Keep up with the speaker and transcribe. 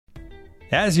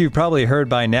As you've probably heard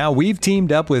by now, we've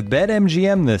teamed up with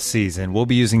BetMGM this season. We'll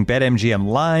be using BetMGM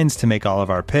lines to make all of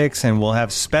our picks, and we'll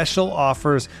have special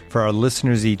offers for our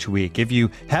listeners each week. If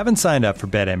you haven't signed up for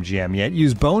BetMGM yet,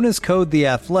 use bonus code The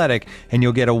Athletic, and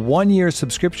you'll get a 1-year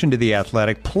subscription to The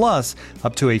Athletic, plus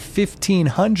up to a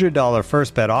 $1,500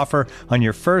 first bet offer on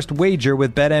your first wager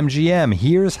with BetMGM.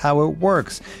 Here's how it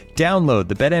works. Download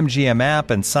the BetMGM app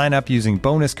and sign up using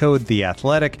bonus code The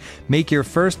Athletic. Make your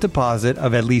first deposit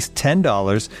of at least $10.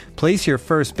 Place your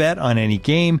first bet on any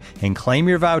game and claim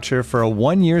your voucher for a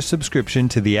 1-year subscription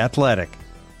to The Athletic.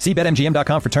 See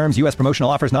BetMGM.com for terms. U.S. promotional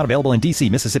offers not available in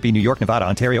D.C., Mississippi, New York, Nevada,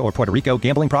 Ontario, or Puerto Rico.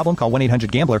 Gambling problem? Call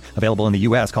 1-800-GAMBLER. Available in the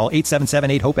U.S. Call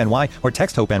 877-8-HOPE-NY or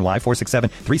text HOPE-NY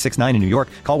 467-369 in New York.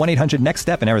 Call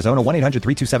 1-800-NEXT-STEP in Arizona.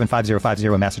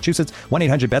 1-800-327-5050 in Massachusetts.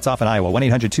 1-800-BETS-OFF in Iowa.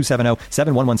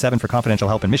 1-800-270-7117 for confidential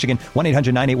help in Michigan.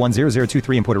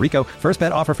 1-800-981-0023 in Puerto Rico. First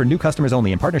bet offer for new customers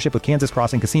only in partnership with Kansas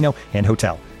Crossing Casino and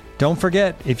Hotel. Don't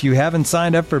forget, if you haven't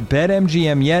signed up for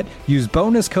BetMGM yet, use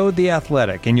bonus code The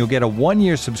Athletic, and you'll get a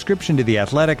 1-year subscription to The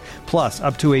Athletic, plus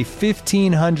up to a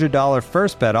 $1,500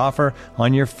 first bet offer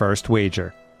on your first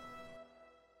wager.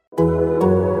 All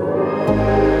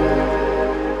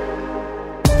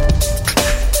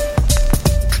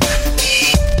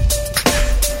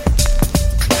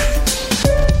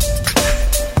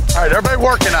right, everybody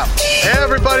working up.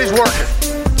 Everybody's working.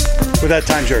 With that,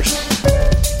 time's yours.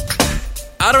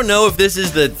 I don't know if this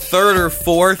is the third or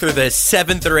fourth or the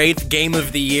seventh or eighth game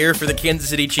of the year for the Kansas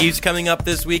City Chiefs coming up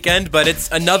this weekend, but it's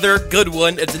another good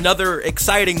one. It's another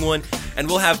exciting one, and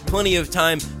we'll have plenty of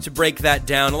time to break that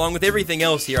down, along with everything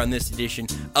else here on this edition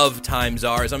of Time's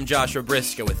Ours. I'm Joshua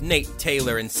Briscoe with Nate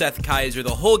Taylor and Seth Kaiser.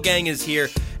 The whole gang is here,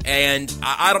 and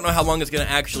I don't know how long it's going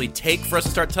to actually take for us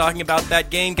to start talking about that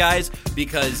game, guys,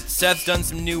 because Seth's done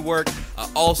some new work.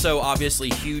 Also, obviously,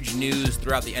 huge news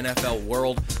throughout the NFL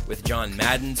world with John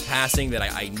Madden's passing that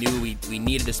I knew we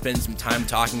needed to spend some time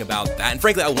talking about that. And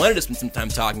frankly, I wanted to spend some time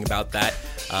talking about that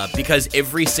because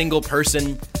every single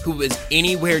person who is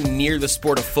anywhere near the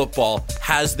sport of football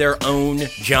has their own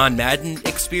John Madden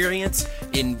experience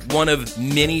in one of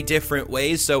many different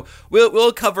ways. So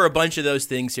we'll cover a bunch of those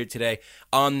things here today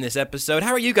on this episode.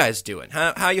 How are you guys doing?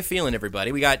 How you feeling,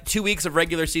 everybody? We got 2 weeks of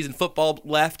regular season football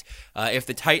left. If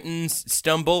the Titans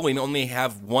stumble, we only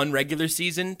have one regular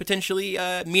season, potentially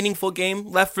meaningful game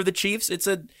left for the Chiefs. It's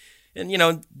 2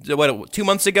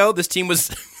 months ago, this team was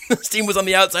this team was on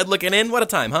the outside looking in. What a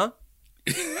time, huh?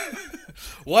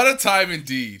 What a time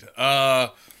indeed.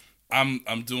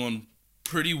 I'm doing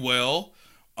pretty well.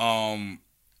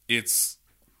 It's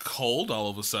cold all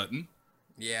of a sudden.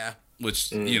 Yeah.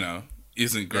 Which,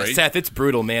 isn't great. Yeah, Seth, it's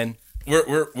brutal, man.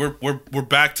 We're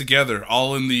back together,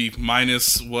 all in the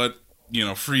minus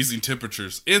freezing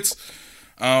temperatures. It's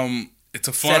a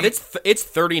fun. Seth, it's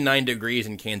 39 degrees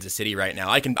in Kansas City right now.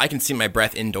 I can see my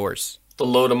breath indoors. The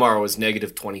low tomorrow is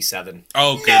negative 27.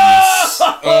 Oh goodness.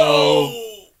 No!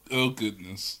 Oh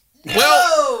goodness.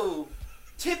 Well,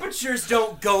 temperatures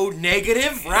don't go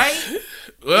negative, right?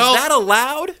 Well, is that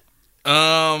allowed?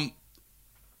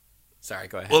 Sorry,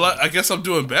 go ahead. Well, I guess I'm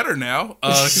doing better now,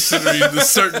 considering the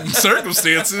certain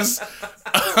circumstances.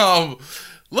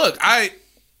 Look,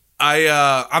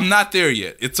 I'm not there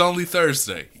yet. It's only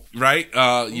Thursday, right?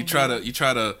 You try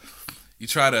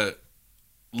to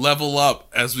level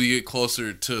up as we get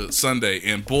closer to Sunday.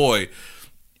 And boy,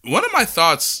 one of my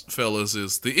thoughts, fellas,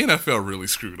 is the NFL really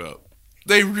screwed up.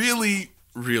 They really,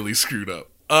 really screwed up.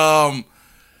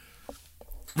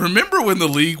 Remember when the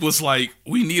league was like,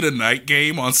 we need a night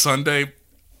game on Sunday?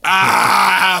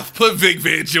 Put Vic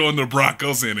Fangio and the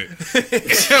Broncos in it.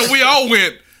 And we all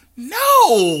went,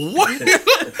 no, what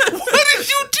are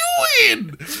you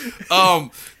doing?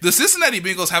 The Cincinnati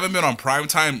Bengals haven't been on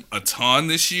primetime a ton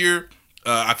this year.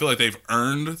 I feel like they've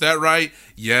earned that right.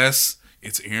 Yes,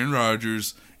 it's Aaron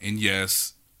Rodgers, and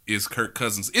yes, it's Kirk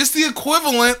Cousins. It's the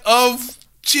equivalent of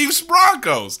Chiefs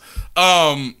Broncos.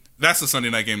 That's the Sunday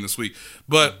night game this week,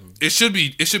 but it should be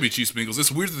Chiefs Bengals.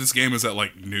 It's weird that this game is at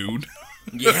like noon.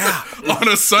 Yeah, on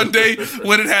a Sunday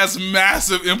when it has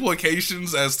massive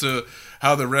implications as to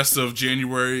how the rest of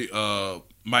January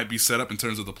might be set up in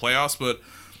terms of the playoffs. But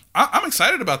I'm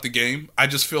excited about the game. I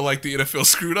just feel like the NFL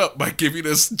screwed up by giving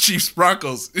us Chiefs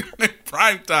Broncos in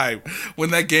prime time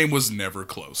when that game was never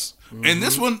close. Mm-hmm. And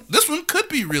this one could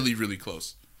be really, really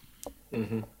close.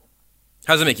 Mm-hmm.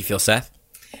 How does it make you feel, Seth?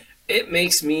 It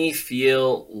makes me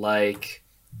feel like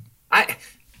I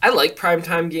like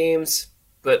primetime games,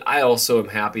 but I also am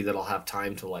happy that I'll have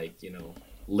time to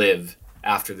live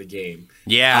after the game.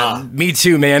 Yeah, me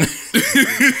too, man.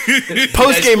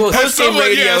 post game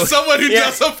radio. Yeah, someone who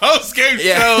does a post game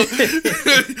show.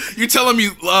 You're telling me,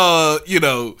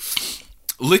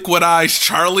 Liquid Eyes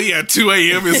Charlie at 2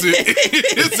 a.m.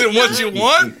 isn't what you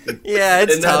want? Yeah,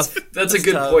 it's tough. That's a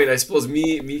good point. I suppose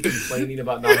me complaining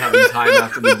about not having time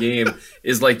after the game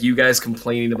is like you guys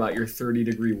complaining about your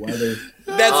 30-degree weather.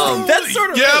 That's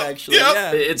sort of right, actually.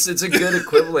 Yeah. It's a good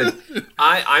equivalent.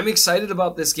 I'm excited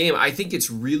about this game. I think it's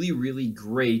really, really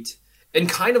great and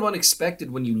kind of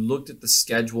unexpected when you looked at the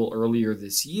schedule earlier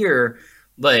this year.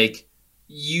 Like,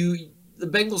 the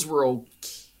Bengals were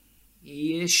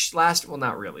okay-ish well,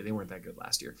 not really. They weren't that good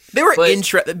last year. They were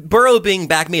interesting. Burrow being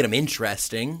back made them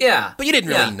interesting. Yeah. But you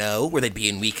didn't really know where they'd be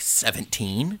in week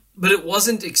 17. But it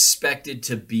wasn't expected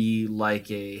to be like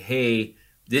hey,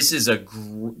 this is a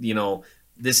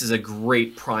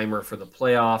great primer for the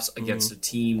playoffs against a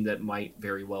team that might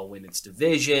very well win its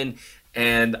division.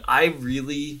 And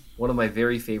one of my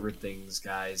very favorite things,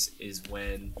 guys, is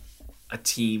when a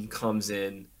team comes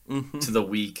in to the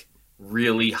week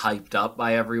really hyped up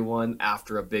by everyone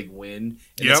after a big win.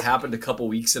 And it's happened a couple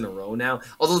weeks in a row now.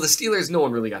 Although the Steelers, no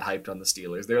one really got hyped on the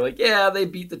Steelers. They're like, yeah, they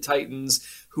beat the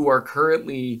Titans, who are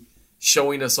currently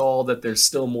showing us all that there's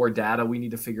still more data we need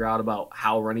to figure out about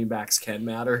how running backs can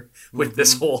matter with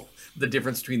this the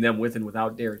difference between them with and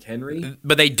without Derrick Henry.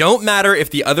 But they don't matter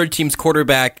if the other team's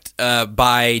quarterbacked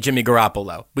by Jimmy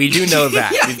Garoppolo. We do know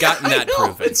that. We've gotten that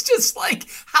proven. It's just like,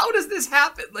 how does this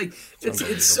happen? Like,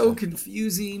 it's so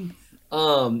confusing.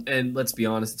 And let's be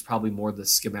honest, it's probably more the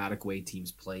schematic way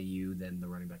teams play you than the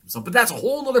running back himself. But that's a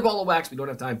whole other ball of wax we don't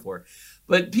have time for.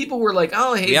 But people were like,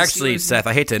 oh, hey. We actually, Seth,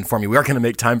 I hate to inform you, we are going to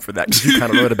make time for that because you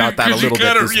kind of wrote about that a little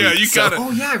bit this week.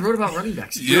 Oh, yeah, I wrote about running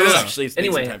backs. Yeah.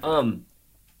 Anyway,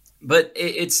 but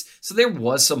so there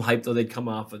was some hype, though. They'd come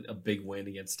off a big win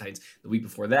against the Titans. The week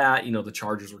before that, the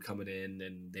Chargers were coming in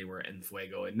and they were en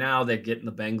fuego. And now they're getting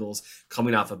the Bengals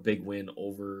coming off a big win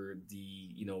over the,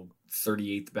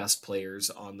 38th best players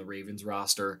on the Ravens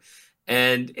roster.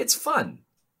 And it's fun.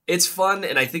 It's fun.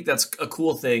 And I think that's a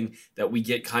cool thing that we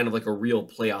get kind of like a real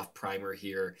playoff primer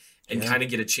here and kind of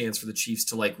get a chance for the Chiefs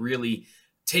to like really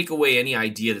take away any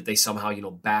idea that they somehow,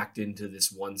 backed into this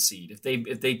one seed. If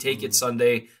they take it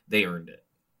Sunday, they earned it.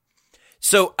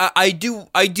 So I do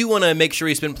want to make sure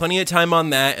we spend plenty of time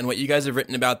on that and what you guys have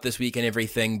written about this week and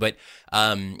everything. But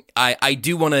I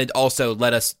do want to also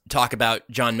let us talk about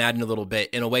John Madden a little bit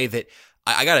in a way that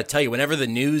I got to tell you, whenever the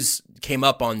news came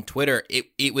up on Twitter,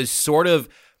 it was sort of,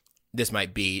 this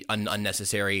might be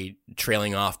unnecessary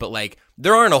trailing off, but like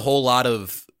there aren't a whole lot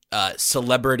of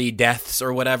celebrity deaths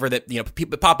or whatever that,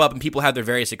 people pop up and people have their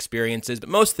various experiences. But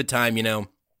most of the time,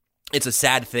 it's a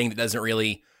sad thing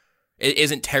that it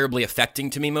isn't terribly affecting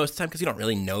to me most of the time because you don't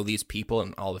really know these people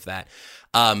and all of that.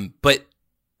 But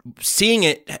seeing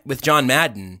it with John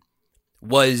Madden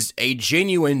was a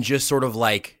genuine just sort of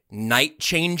like night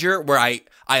changer where I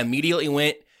immediately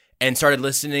went and started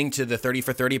listening to the 30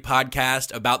 for 30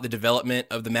 podcast about the development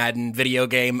of the Madden video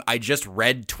game. I just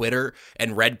read Twitter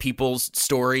and read people's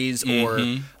stories or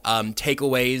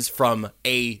takeaways from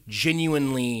a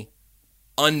genuinely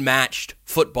unmatched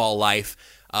football life.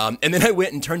 And then I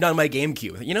went and turned on my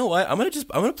GameCube. You know what? I'm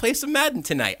gonna play some Madden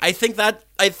tonight. I think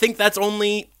that's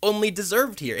only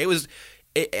deserved here.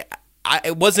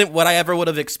 It wasn't what I ever would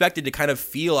have expected to kind of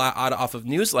feel off of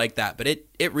news like that, but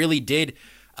it really did.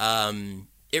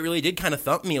 It really did kind of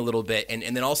thump me a little bit, and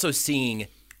then also seeing,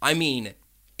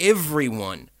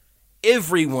 everyone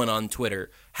on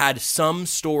Twitter had some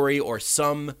story or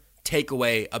some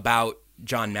takeaway about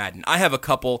John Madden. I have a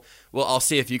couple. Well, I'll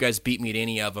see if you guys beat me to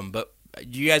any of them, but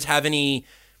do you guys have any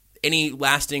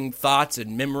lasting thoughts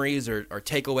and memories or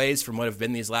takeaways from what have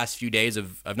been these last few days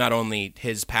of not only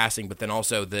his passing, but then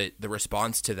also the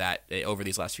response to that over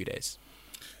these last few days?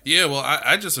 Yeah, well,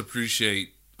 I just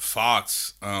appreciate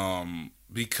Fox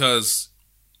because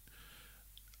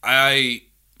I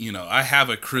have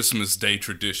a Christmas Day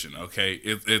tradition. Okay,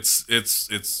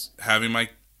 it's having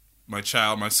my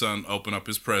child, my son, open up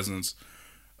his presents.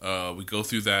 We go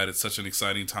through that. It's such an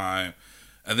exciting time.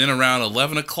 And then around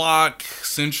 11 o'clock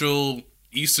Central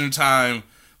Eastern Time,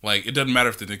 like it doesn't matter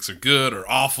if the Knicks are good or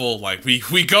awful. Like we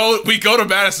go to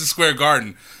Madison Square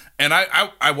Garden, and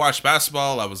I watched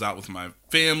basketball. I was out with my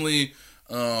family,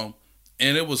 and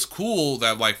it was cool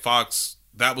that like Fox.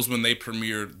 That was when they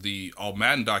premiered the All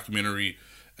Madden documentary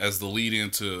as the lead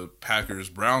into Packers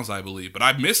Browns, I believe. But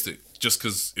I missed it just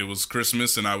because it was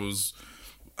Christmas and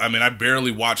I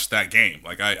barely watched that game.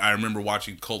 Like, I remember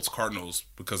watching Colts Cardinals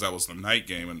because that was the night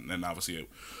game, and then obviously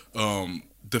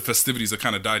the festivities had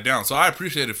kind of died down. So I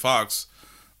appreciated Fox.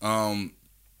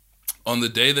 on the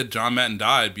day that John Madden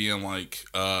died, being like,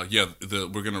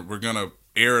 we're gonna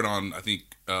air it on, I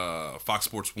think, Fox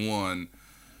Sports 1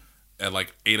 at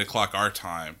like 8:00 our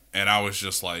time, and I was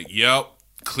just like, yep,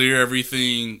 clear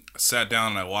everything. I sat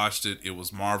down and I watched it. It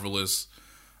was marvelous.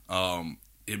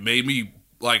 It made me,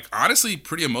 like, honestly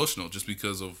pretty emotional just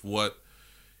because of what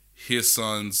his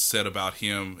sons said about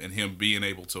him and him being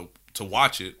able to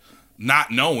watch it, not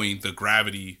knowing the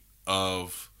gravity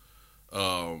of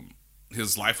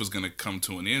his life was going to come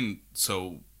to an end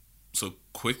so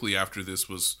quickly after this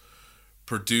was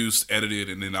produced, edited,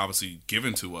 and then obviously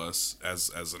given to us as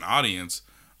an audience.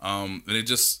 And it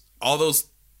just,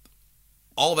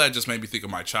 all that just made me think of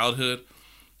my childhood.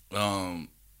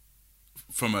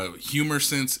 From a humor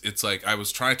sense, it's like I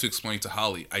was trying to explain to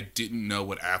Holly, I didn't know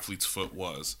what athlete's foot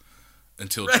was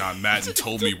until John Madden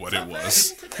told me what it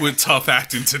was with Tough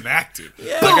Actin' Tinactin.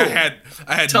 Yeah. Like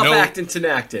I had Tough no Actin'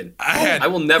 Tinactin. I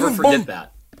will never forget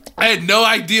that. I had no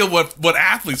idea what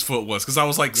athlete's foot was because I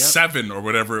was like 7 or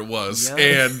whatever it was,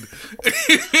 and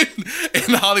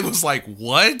Holly was like,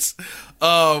 "What?"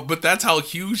 But that's how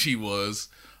huge he was.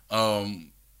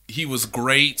 He was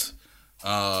great.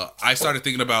 I started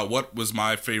thinking about what was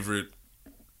my favorite,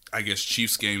 I guess,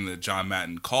 Chiefs game that John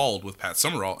Madden called with Pat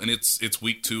Summerall, and it's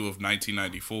week 2 of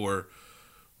 1994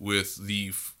 with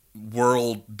the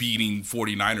world-beating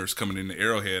 49ers coming into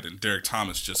Arrowhead and Derek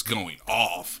Thomas just going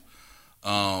off.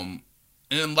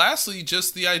 And lastly,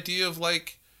 just the idea of,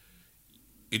 like,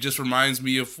 it just reminds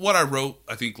me of what I wrote,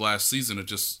 I think, last season, of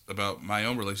just about my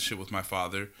own relationship with my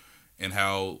father and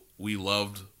how we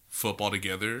loved football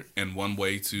together, and one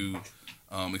way to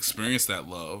experience that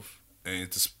love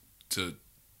and to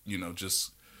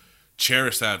just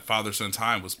cherish that father-son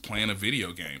time was playing a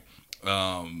video game,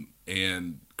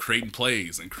 and creating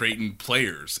plays and creating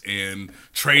players and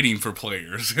trading for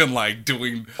players and like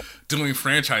doing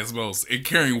franchise modes and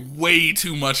caring way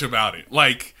too much about it.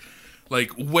 Like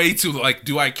way too, like,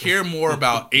 do I care more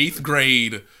about 8th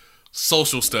grade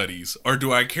social studies, or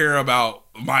do I care about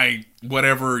my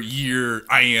whatever year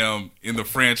I am in the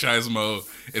franchise mode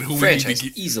and who we need to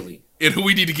get easily, and who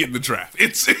we need to get in the draft?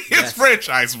 It's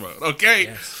franchise mode, okay?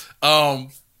 Yes.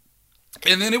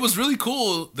 And then it was really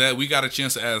cool that we got a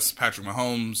chance to ask Patrick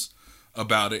Mahomes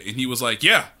about it, and he was like,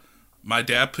 "Yeah, my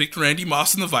dad picked Randy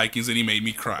Moss and the Vikings, and he made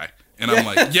me cry." And I'm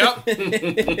like, "Yep,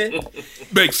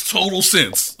 makes total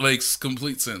sense, makes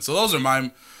complete sense." So those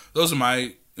are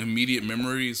my immediate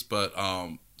memories, but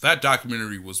that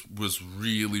documentary was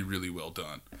really, really well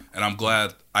done, and I'm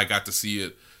glad I got to see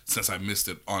it since I missed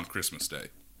it on Christmas Day.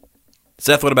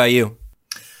 Seth, what about you?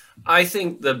 I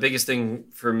think the biggest thing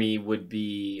for me would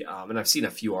be, and I've seen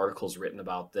a few articles written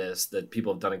about this, that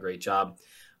people have done a great job.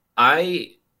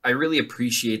 I really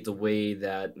appreciate the way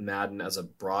that Madden as a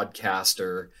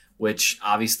broadcaster, which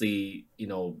obviously,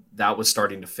 that was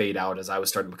starting to fade out as I was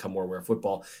starting to become more aware of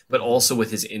football, but also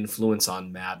with his influence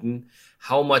on Madden,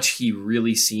 how much he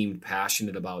really seemed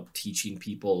passionate about teaching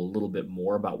people a little bit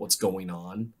more about what's going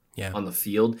on on the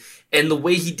field, and the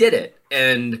way he did it.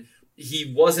 And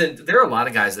there are a lot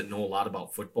of guys that know a lot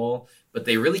about football, but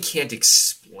they really can't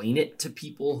explain it to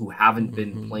people who haven't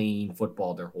been playing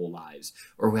football their whole lives,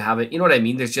 or who haven't, you know what I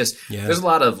mean? There's a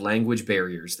lot of language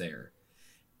barriers there,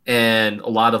 and a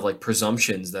lot of like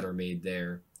presumptions that are made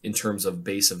there in terms of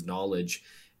base of knowledge.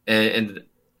 And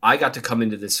I got to come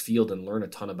into this field and learn a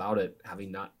ton about it,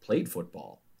 having not played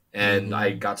football. And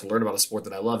I got to learn about a sport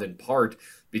that I love, in part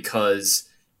because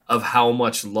of how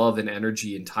much love and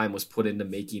energy and time was put into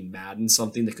making Madden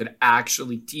something that could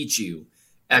actually teach you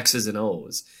X's and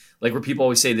O's. Like, where people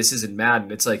always say this isn't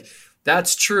Madden. It's like,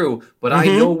 that's true, but I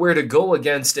know where to go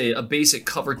against a basic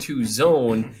cover 2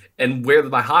 zone and where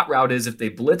my hot route is if they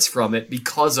blitz from it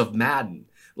because of Madden.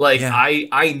 Like,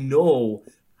 I know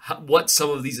what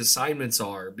some of these assignments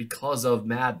are because of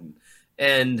Madden.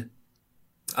 And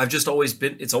it's always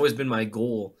been my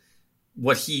goal.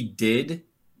 What he did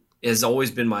has always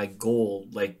been my goal,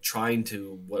 like trying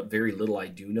to, what very little I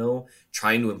do know,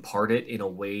 trying to impart it in a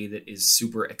way that is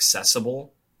super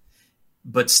accessible,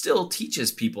 but still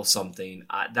teaches people something.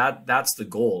 That's the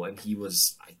goal. And he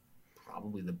was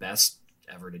probably the best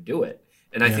ever to do it.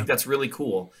 And I think that's really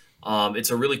cool.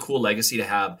 It's a really cool legacy to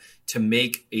have, to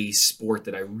make a sport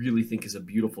that I really think is a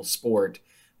beautiful sport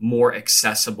more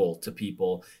accessible to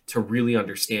people, to really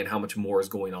understand how much more is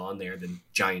going on there than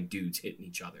giant dudes hitting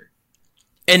each other.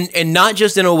 And not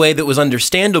just in a way that was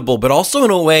understandable, but also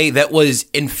in a way that was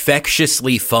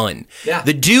infectiously fun. Yeah.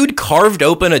 The dude carved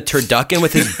open a turducken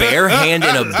with his bare hand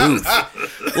in a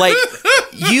booth. Like,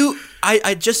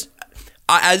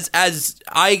 as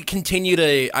I continue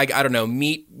to, I don't know,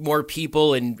 meet more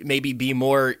people and maybe be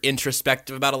more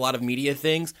introspective about a lot of media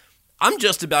things, I'm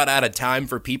just about out of time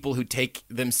for people who take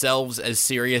themselves as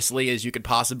seriously as you could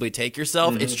possibly take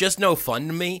yourself. It's just no fun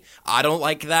to me. I don't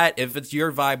like that. If it's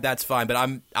your vibe, that's fine, but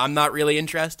I'm not really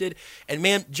interested. And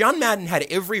man, John Madden had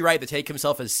every right to take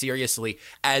himself as seriously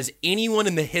as anyone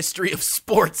in the history of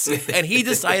sports, and he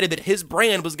decided that his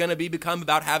brand was going to become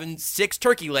about having 6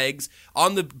 turkey legs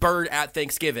on the bird at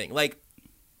Thanksgiving. Like,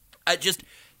 I just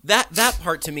that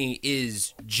part to me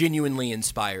is genuinely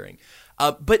inspiring.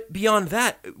 But beyond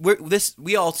that,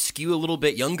 we all skew a little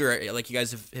bit younger, like you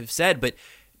guys have said. But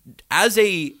as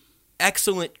a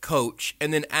excellent coach,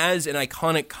 and then as an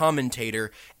iconic commentator,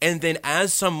 and then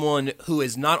as someone who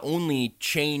has not only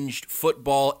changed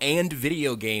football and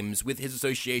video games with his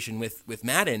association with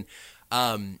Madden,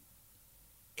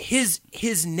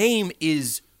 his name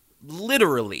is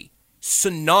literally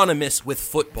synonymous with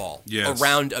football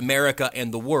around America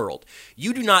and the world.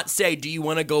 You do not say, do you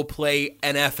want to go play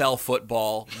NFL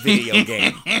football video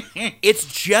game?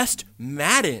 It's just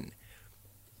Madden.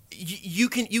 You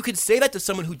could say that to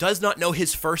someone who does not know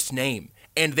his first name,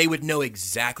 and they would know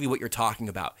exactly what you're talking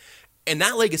about. And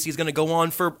that legacy is going to go on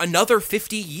for another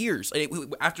 50 years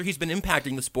after he's been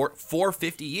impacting the sport for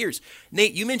 50 years.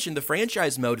 Nate, you mentioned the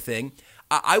franchise mode thing.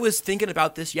 I was thinking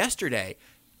about this yesterday.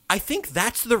 I think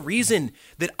that's the reason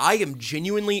that I am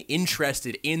genuinely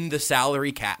interested in the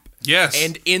salary cap. Yes.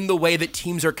 And in the way that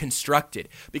teams are constructed.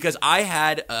 Because I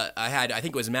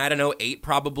think it was Madden 08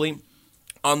 probably,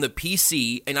 on the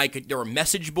PC, and there were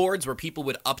message boards where people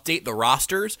would update the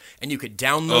rosters, and you could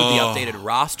download the updated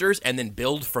rosters and then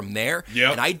build from there.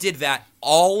 Yep. And I did that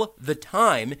all the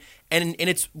time. And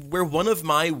it's where one of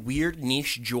my weird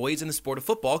niche joys in the sport of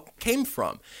football came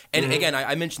from. And again,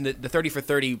 I mentioned that the 30 for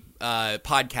 30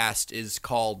 podcast is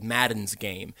called Madden's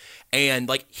Game. And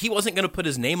like, he wasn't going to put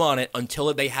his name on it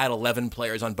until they had 11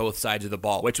 players on both sides of the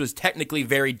ball, which was technically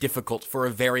very difficult for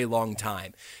a very long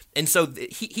time. And so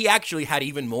he actually had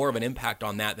even more of an impact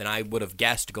on that than I would have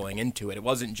guessed going into it. It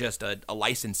wasn't just a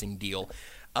licensing deal.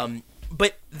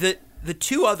 But the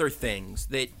two other things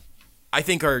that I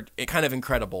think are kind of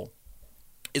incredible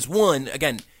is, one,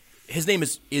 again, his name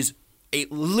is a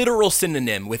literal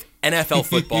synonym with NFL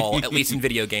football, at least in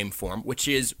video game form, which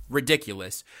is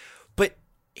ridiculous. But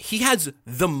he has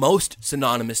the most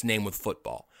synonymous name with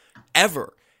football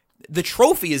ever. The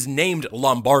trophy is named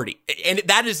Lombardi, and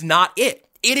that is not it.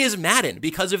 It is Madden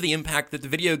because of the impact that the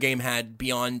video game had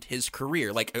beyond his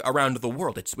career, like around the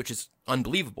world, which is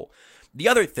unbelievable. The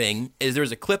other thing is,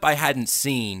 there's a clip I hadn't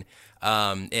seen.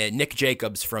 Nick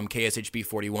Jacobs from KSHB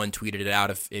 41 tweeted it out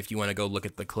if you want to go look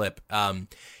at the clip.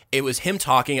 It was him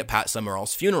talking at Pat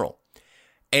Summerall's funeral.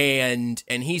 And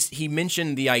he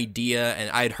mentioned the idea, and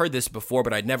I had heard this before,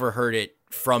 but I'd never heard it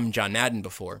from John Madden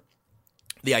before.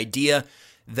 The idea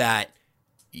that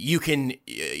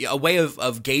a way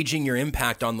of gauging your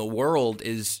impact on the world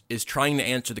is trying to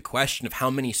answer the question of how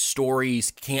many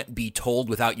stories can't be told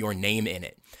without your name in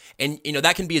it. And,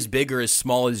 that can be as big or as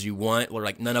small as you want, or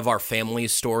like none of our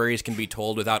family's stories can be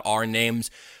told without our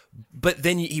names. But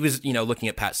then he was, looking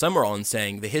at Pat Summerall and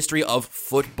saying the history of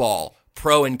football,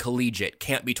 pro and collegiate,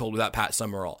 can't be told without Pat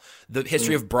Summerall. The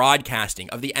history of broadcasting,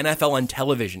 of the NFL on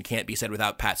television, can't be said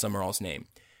without Pat Summerall's name.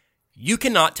 You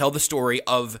cannot tell the story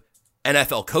of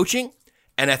NFL coaching,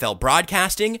 NFL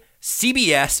broadcasting,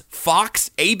 CBS, Fox,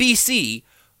 ABC,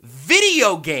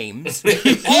 video games,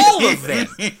 all of them.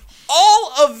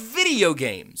 All of video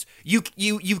games. You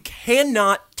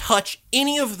cannot touch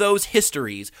any of those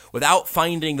histories without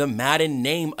finding the Madden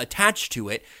name attached to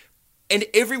it. And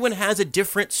everyone has a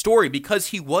different story because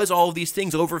he was all of these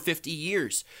things over 50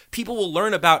 years. People will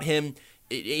learn about him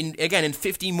in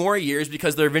 50 more years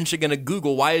because they're eventually going to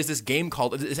Google, why is this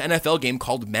NFL game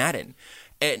called Madden?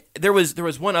 And there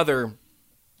was one other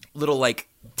little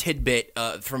tidbit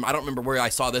from, I don't remember where I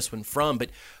saw this one from, but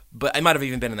I might have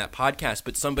even been in that podcast,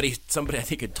 but somebody I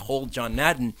think had told John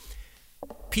Madden,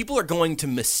 people are going to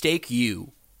mistake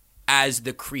you as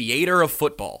the creator of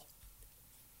football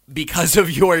because of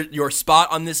your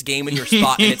spot on this game and your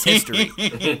spot in its history.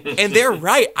 And they're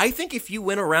right. I think if you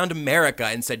went around America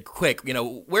and said, quick,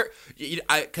 where,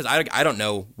 because I don't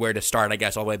know where to start, I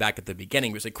guess, all the way back at the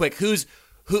beginning. We say, quick, who is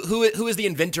the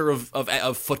inventor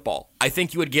of football? I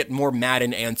think you would get more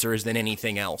Madden answers than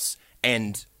anything else.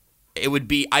 And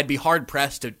I'd be hard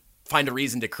pressed to find a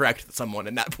reason to correct someone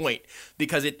in that point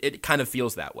because it kind of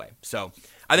feels that way. So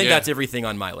I think that's everything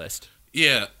on my list.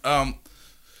 Yeah.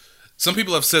 Some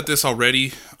people have said this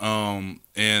already,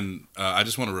 and I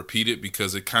just want to repeat it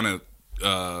because it kind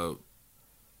of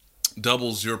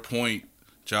doubles your point,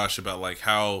 Josh, about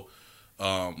how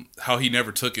he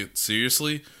never took it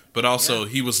seriously, but also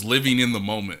he was living in the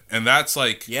moment, and that's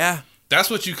that's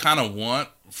what you kind of want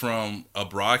from a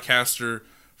broadcaster,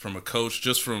 from a coach,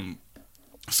 just from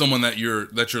someone that you're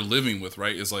living with,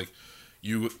 right? Is like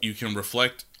you can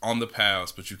reflect on the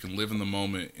past, but you can live in the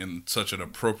moment in such an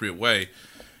appropriate way.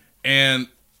 And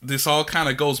this all kind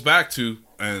of goes back to,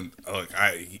 and look,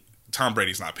 Tom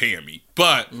Brady's not paying me,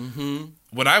 but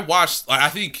when I watched, I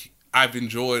think I've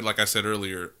enjoyed, like I said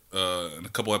earlier, in a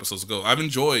couple episodes ago, I've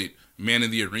enjoyed Man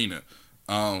in the Arena,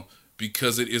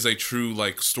 because it is a true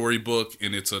like storybook,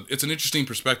 and it's an interesting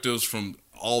perspectives from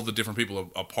all the different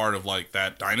people a part of like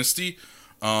that dynasty.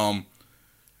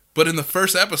 But in the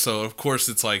first episode, of course,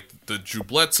 it's like the Drew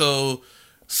Bledsoe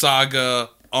saga.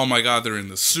 Oh my God, they're in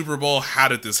the Super Bowl. How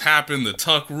did this happen? The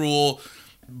Tuck rule.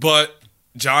 But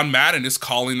John Madden is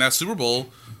calling that Super Bowl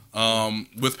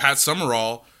with Pat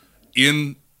Summerall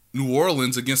in New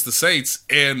Orleans against the Saints.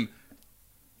 And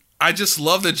I just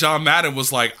love that John Madden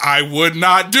was like, I would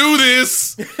not do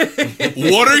this.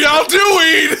 What are y'all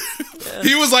doing?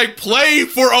 He was like, play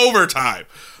for overtime.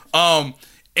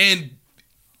 And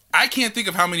I can't think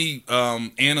of how many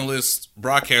analysts,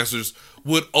 broadcasters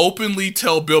would openly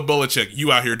tell Bill Belichick,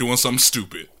 you out here doing something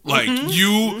stupid. Like,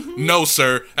 no,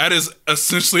 sir. That is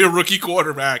essentially a rookie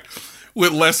quarterback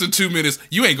with less than 2 minutes.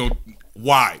 You ain't going to.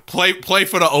 Why? Play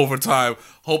for the overtime.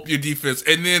 Hope your defense.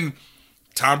 And then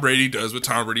Tom Brady does what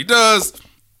Tom Brady does.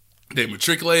 They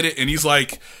matriculate it. And he's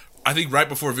like, I think right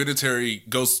before Vinatieri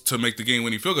goes to make the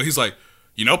game-winning field goal, he's like,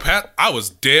 you know, Pat, I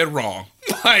was dead wrong.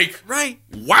 Like, right?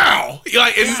 Wow.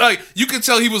 Like, and like you could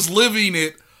tell he was living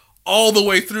it all the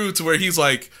way through to where he's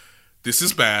like, this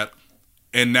is bad,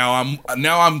 and now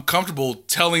I'm comfortable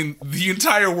telling the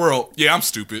entire world, yeah, I'm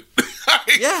stupid.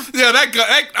 Yeah, that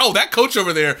guy. That coach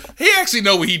over there, he actually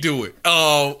know what he doing.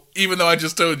 Even though I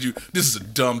just told you this is a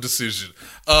dumb decision.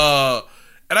 And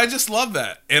I just love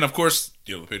that. And of course,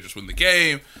 you know, the Patriots win the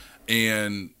game,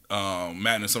 and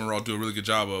Matt and Summerall do a really good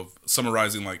job of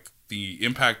summarizing like the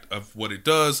impact of what it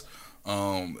does,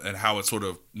 and how it sort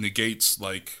of negates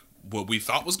like what we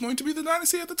thought was going to be the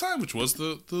dynasty at the time, which was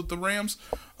the Rams.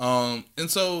 And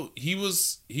so he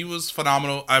was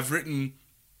phenomenal. I've written,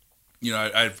 you know,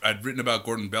 I'd written about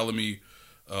Gordon Bellamy,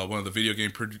 one of the video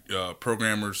game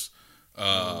programmers,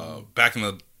 back in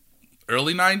the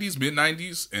early 90s, mid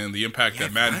 90s, and the impact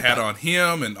that Madden had on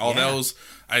him and all those.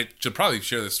 I should probably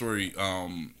share this story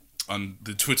on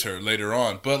the Twitter later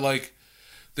on, but like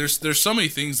there's so many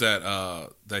things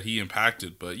that he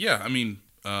impacted. But yeah, I mean,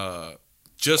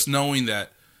 just knowing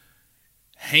that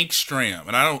Hank Stram,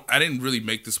 and I didn't really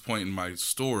make this point in my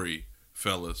story,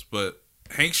 fellas, but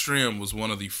Hank Stram was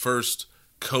one of the first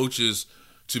coaches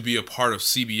to be a part of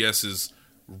CBS's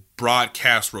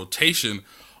broadcast rotation,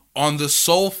 on the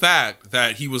sole fact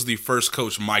that he was the first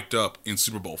coach mic'd up in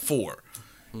Super Bowl IV.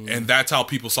 And that's how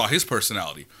people saw his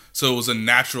personality. So it was a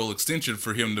natural extension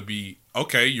for him to be,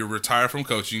 okay, you're retired from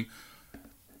coaching.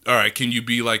 All right, can you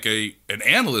be like an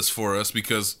analyst for us?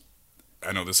 Because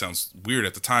I know this sounds weird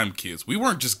at the time, kids. We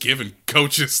weren't just giving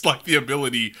coaches like the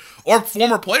ability, or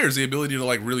former players the ability to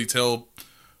like really tell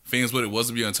fans what it was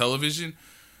to be on television.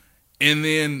 And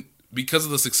then because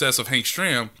of the success of Hank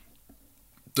Stram,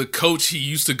 the coach he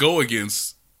used to go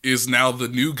against is now the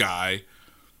new guy.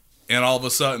 And all of a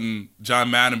sudden,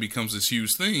 John Madden becomes this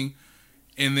huge thing.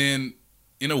 And then,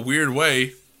 in a weird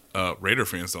way, Raider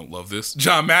fans don't love this.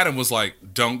 John Madden was like,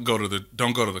 "Don't go to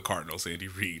the Cardinals, Andy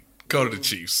Reid. Go to the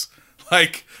Chiefs.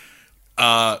 Like,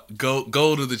 go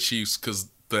to the Chiefs because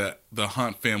the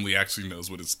Hunt family actually knows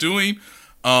what it's doing.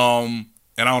 And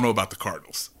I don't know about the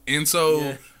Cardinals." And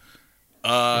so,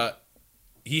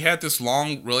 he had this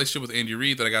long relationship with Andy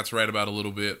Reid that I got to write about a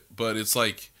little bit. But it's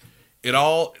like,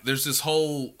 there's this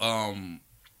whole,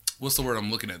 what's the word I'm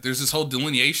looking at? There's this whole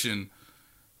delineation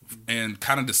and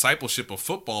kind of discipleship of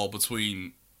football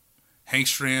between Hank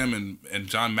Stram and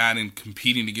John Madden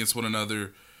competing against one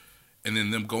another, and then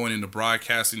them going into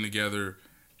broadcasting together,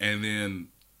 and then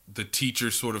the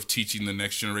teacher sort of teaching the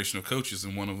next generation of coaches,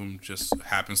 and one of them just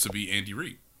happens to be Andy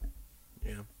Reid.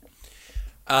 Yeah.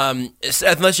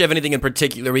 Seth, unless you have anything in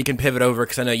particular, we can pivot over,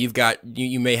 because I know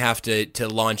you may have to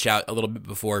launch out a little bit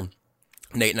before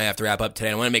Nate and I have to wrap up today.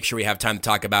 I want to make sure we have time to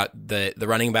talk about the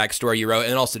running back story you wrote,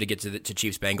 and also to get to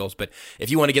Chiefs Bengals. But if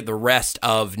you want to get the rest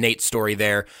of Nate's story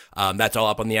there, that's all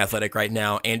up on The Athletic right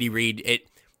now. Andy Reid,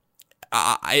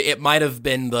 it might have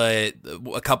been a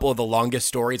couple of the longest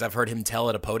stories I've heard him tell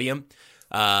at a podium,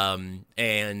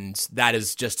 and that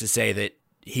is just to say that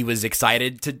he was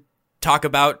excited to talk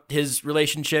about his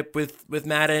relationship with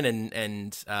Madden,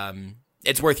 and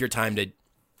it's worth your time to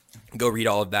go read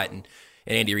all of that and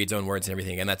Andy Reid's own words and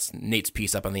everything. And that's Nate's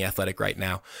piece up on The Athletic right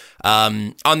now.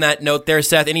 On that note there,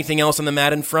 Seth, anything else on the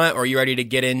Madden front, or are you ready to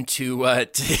get into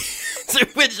to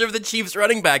which of the Chiefs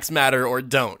running backs matter or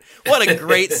don't. What a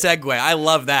great segue. I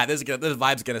love that. This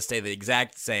vibe's going to stay the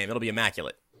exact same. It'll be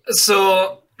immaculate.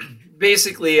 So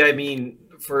basically, I mean,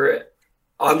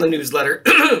 on the newsletter,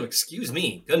 excuse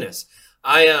me, goodness,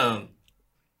 I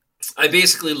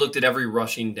basically looked at every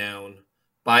rushing down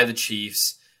by the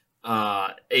Chiefs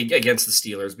against the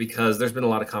Steelers because there's been a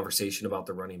lot of conversation about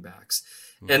the running backs.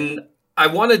 And I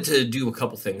wanted to do a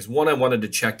couple things. One, I wanted to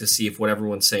check to see if what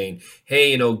everyone's saying,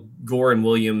 hey, Gore and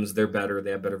Williams, they're better.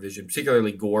 They have better vision,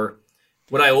 particularly Gore.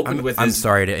 What I opened with I'm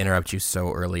sorry to interrupt you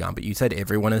so early on, but you said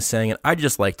everyone is saying it. I'd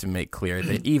just like to make clear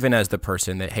that even as the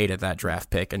person that hated that draft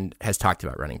pick and has talked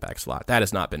about running backs a lot, that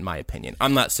has not been my opinion.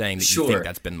 I'm not saying that you think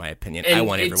that's been my opinion. And I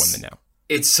want everyone to know.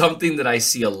 It's something that I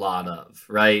see a lot of,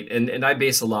 right? And I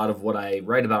base a lot of what I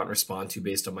write about and respond to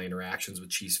based on my interactions with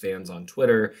Chiefs fans on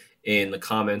Twitter, in the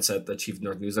comments at the Chiefs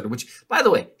North newsletter, which, by the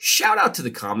way, shout out to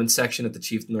the comments section at the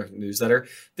Chiefs North newsletter.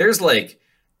 There's like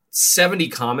 70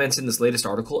 comments in this latest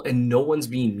article, and no one's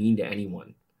being mean to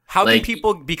anyone. How can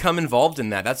people become involved in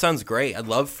that? That sounds great. I'd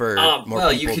love for more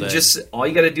people you can all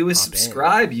you got to do is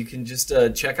subscribe. You can just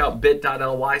check out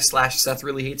bit.ly/Seth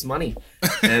really hates money.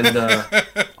 And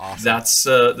awesome.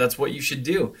 That's what you should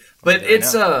do. But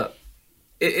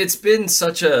it's been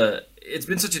such an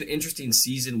interesting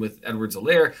season with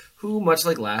Edwards-Helaire, who, much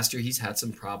like last year, he's had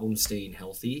some problems staying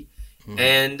healthy.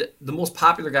 And the most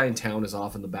popular guy in town is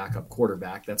often the backup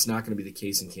quarterback. That's not going to be the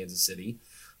case in Kansas City.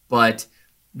 But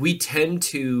we tend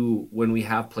to, when we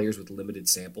have players with limited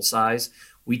sample size,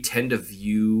 we tend to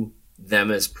view them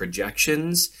as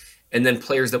projections. And then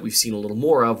players that we've seen a little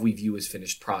more of, we view as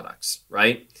finished products,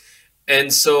 right?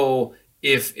 And so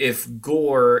if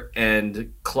Gore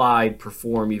and Clyde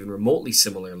perform even remotely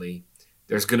similarly,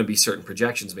 there's going to be certain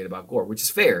projections made about Gore, which is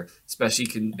fair, especially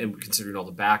considering all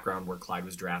the background where Clyde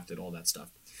was drafted, all that stuff.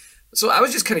 So I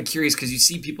was just kind of curious because you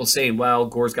see people saying, well,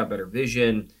 Gore's got better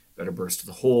vision, better burst to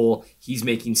the hole. He's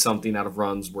making something out of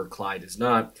runs where Clyde is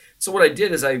not. So what I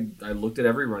did is I looked at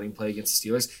every running play against the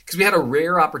Steelers because we had a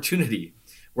rare opportunity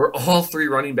where all three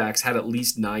running backs had at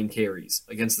least 9 carries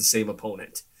against the same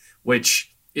opponent,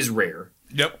 which is rare.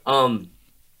 Yep.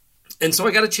 And so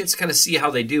I got a chance to kind of see how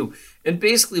they do. And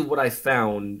basically what I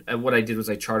found and what I did was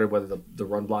I charted whether the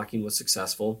run blocking was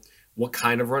successful, what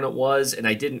kind of run it was, and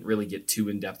I didn't really get too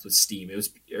in-depth with scheme. It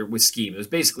was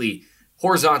basically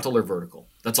horizontal or vertical.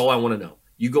 That's all I want to know.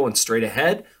 You going straight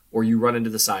ahead or you run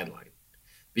into the sideline?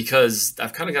 Because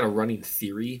I've kind of got a running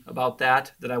theory about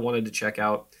that I wanted to check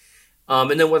out.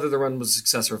 And then whether the run was a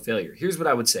success or a failure. Here's what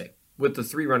I would say. With the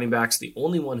 3 running backs, the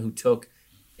only one who took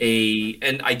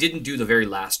and I didn't do the very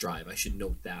last drive. I should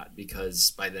note that because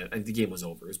by then the game was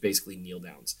over. It was basically kneel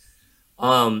downs.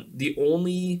 The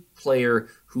only player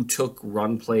who took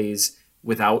run plays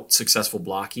without successful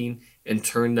blocking and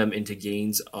turned them into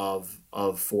gains of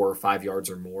 4 or 5 yards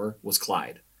or more was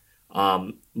Clyde.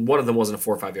 One of them wasn't a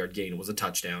 4 or 5 yard gain. It was a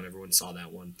touchdown. Everyone saw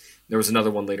that one. There was another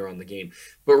one later on in the game.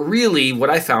 But really what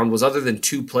I found was other than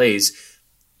 2 plays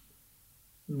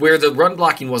where the run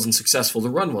blocking wasn't successful, the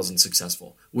run wasn't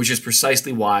successful, which is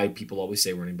precisely why people always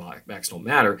say running backs don't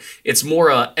matter. It's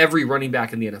more every running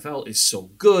back in the NFL is so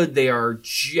good. They are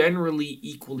generally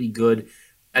equally good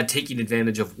at taking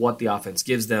advantage of what the offense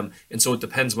gives them, and so it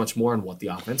depends much more on what the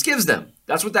offense gives them.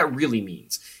 That's what that really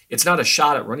means. It's not a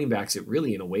shot at running backs. It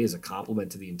really, in a way, is a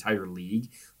compliment to the entire league.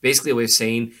 Basically a way of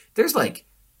saying there's like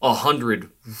 100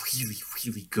 really,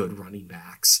 really good running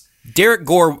backs. Derek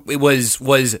Gore was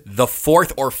the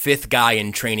 4th or 5th guy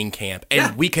in training camp,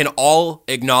 and we can all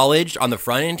acknowledge on the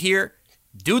front end here,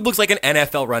 dude looks like an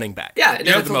NFL running back. Yeah, an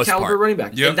NFL caliber running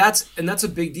back. Yep. And that's a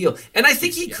big deal. And I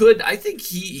think he could. I think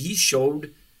he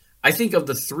showed. I think of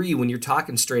the 3 when you're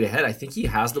talking straight ahead, I think he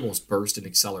has the most burst and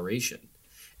acceleration.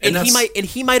 And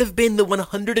he might have been the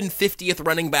 150th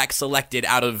running back selected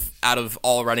out of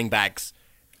all running backs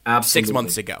 6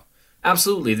 months ago.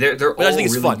 Absolutely, they're all. But I think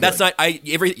it's really fun. good. That's not. I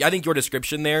think your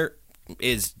description there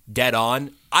is dead on.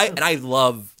 I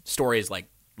love stories like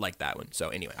that one. So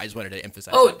anyway, I just wanted to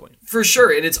emphasize that point. For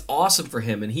sure, and it's awesome for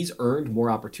him, and he's earned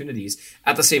more opportunities.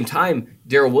 At the same time,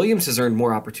 Darrell Williams has earned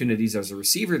more opportunities as a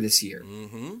receiver this year,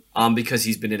 because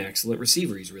he's been an excellent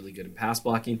receiver. He's really good in pass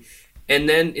blocking. And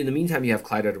then in the meantime, you have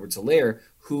Clyde Edwards-Helaire,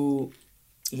 who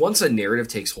once a narrative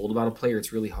takes hold about a player,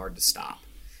 it's really hard to stop.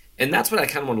 And that's what I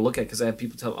kind of want to look at because I have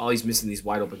people tell me, oh, he's missing these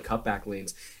wide open cutback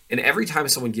lanes. And every time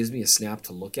someone gives me a snap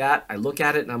to look at, I look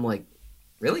at it and I'm like,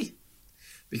 really?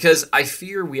 Because I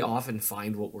fear we often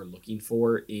find what we're looking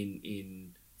for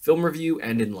in film review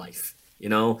and in life. You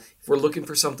know, if we're looking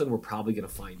for something, we're probably going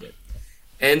to find it.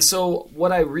 And so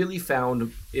what I really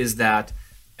found is that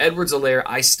Edwards-Helaire,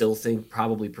 I still think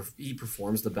probably he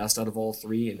performs the best out of all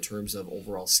three in terms of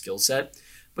overall skill set.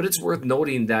 But it's worth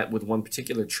noting that with one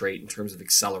particular trait in terms of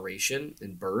acceleration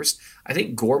and burst, I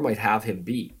think Gore might have him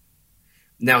beat.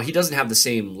 Now, he doesn't have the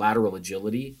same lateral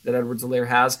agility that Edwards-Helaire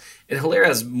has, and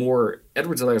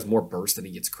Edwards-Helaire has more burst than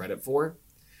he gets credit for.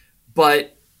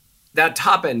 But that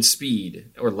top-end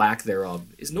speed, or lack thereof,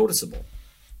 is noticeable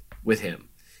with him.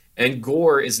 And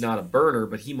Gore is not a burner,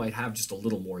 but he might have just a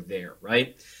little more there,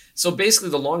 right? So basically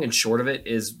the long and short of it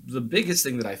is the biggest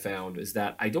thing that I found is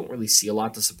that I don't really see a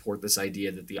lot to support this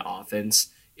idea that the offense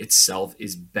itself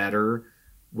is better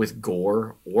with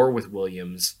Gore or with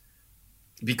Williams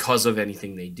because of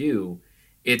anything they do.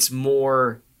 It's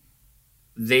more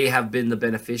they have been the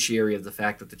beneficiary of the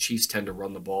fact that the Chiefs tend to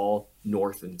run the ball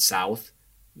north and south.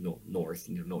 No, north.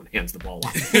 No one hands the ball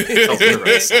off.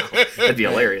 South. That'd be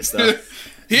hilarious, though.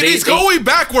 He's going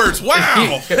backwards.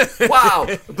 Wow. Wow.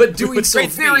 But doing so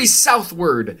very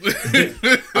southward.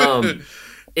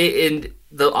 And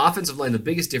the offensive line, the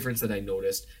biggest difference that I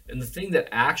noticed, and the thing that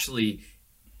actually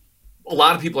a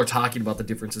lot of people are talking about the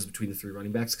differences between the three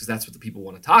running backs because that's what the people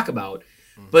want to talk about.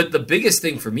 But the biggest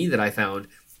thing for me that I found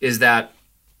is that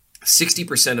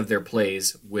 60% of their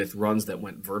plays with runs that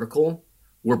went vertical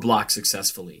were blocked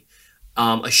successfully.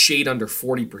 A shade under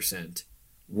 40%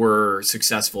 were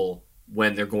successful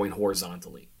when they're going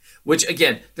horizontally. Which,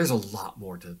 again, there's a lot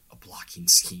more to a blocking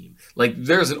scheme. Like,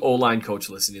 there's an O-line coach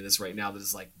listening to this right now that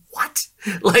is like, what?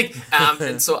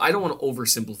 And so I don't want to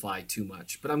oversimplify too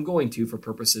much, but I'm going to for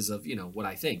purposes of, what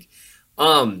I think.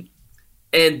 And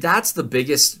that's the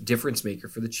biggest difference maker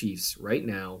for the Chiefs right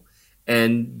now.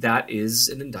 And that is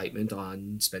an indictment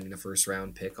on spending a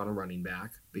first-round pick on a running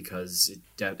back because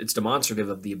it's demonstrative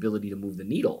of the ability to move the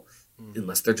needle.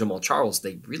 Unless they're Jamal Charles,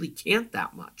 they really can't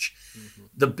that much.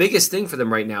 The biggest thing for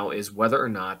them right now is whether or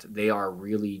not they are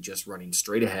really just running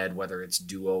straight ahead, whether it's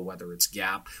duo, whether it's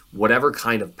gap, whatever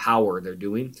kind of power they're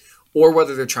doing, or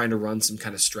whether they're trying to run some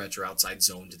kind of stretch or outside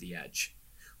zone to the edge.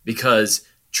 Because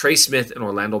Trey Smith and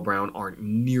Orlando Brown aren't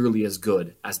nearly as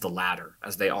good as the latter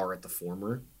as they are at the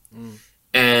former.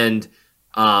 And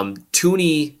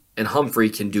Tooney and Humphrey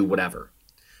can do whatever.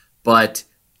 But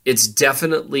it's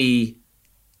definitely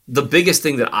the biggest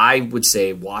thing that I would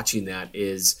say watching that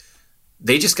is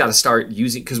they just got to start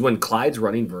using, because when Clyde's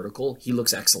running vertical, he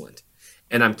looks excellent.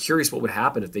 And I'm curious what would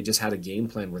happen if they just had a game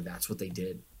plan where that's what they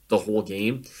did the whole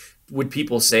game. Would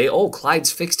people say, oh,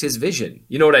 Clyde's fixed his vision?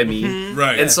 You know what I mean?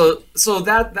 Right. And so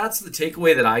that's the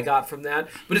takeaway that I got from that.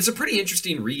 But it's a pretty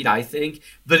interesting read, I think.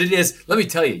 But it is, let me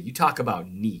tell you talk about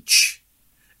niche.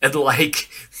 And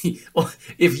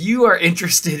if you are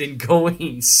interested in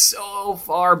going so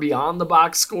far beyond the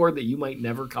box score that you might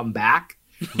never come back,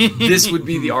 this would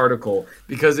be the article.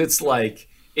 Because it's like,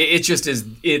 it just is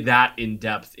that in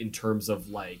depth in terms of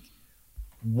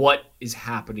what is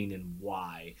happening and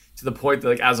why. To the point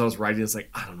that as I was writing, it's I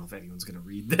don't know if anyone's going to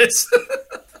read this.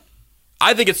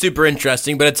 I think it's super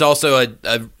interesting, but it's also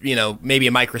a maybe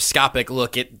a microscopic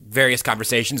look at various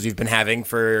conversations we've been having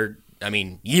for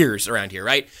years around here,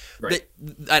 right?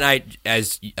 And I,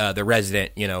 as the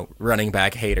resident, running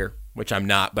back hater, which I'm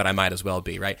not, but I might as well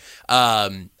be, right?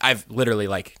 I've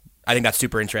literally I think that's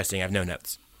super interesting. I have no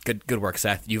notes. Good work,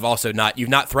 Seth. You've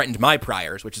not threatened my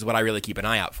priors, which is what I really keep an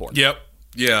eye out for. Yep.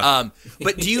 Yeah.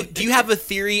 But do you have a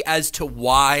theory as to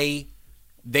why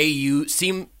they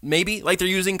seem maybe like they're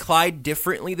using Clyde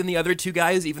differently than the other two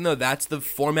guys, even though that's the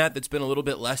format that's been a little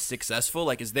bit less successful?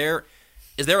 Is there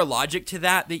a logic to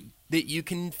that you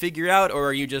can figure out, or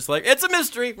are you just it's a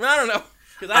mystery? I don't know,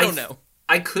 because I don't know.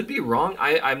 I could be wrong.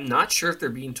 I'm not sure if they're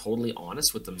being totally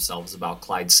honest with themselves about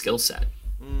Clyde's skill set.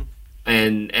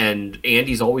 And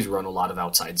Andy's always run a lot of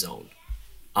outside zone.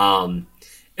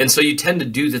 And so you tend to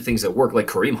do the things that work. Like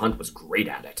Kareem Hunt was great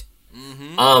at it.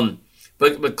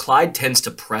 But Clyde tends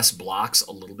to press blocks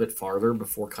a little bit farther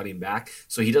before cutting back,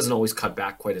 so he doesn't always cut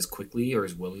back quite as quickly or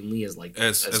as willingly as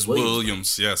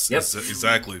Williams. Yes, yep.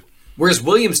 Exactly. Whereas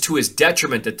Williams, to his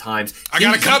detriment at times, I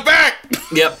gotta cut back.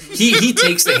 Yep, he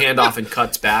takes the handoff and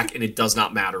cuts back, and it does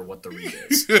not matter what the read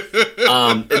is.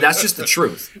 And that's just the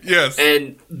truth. Yes.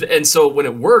 And so when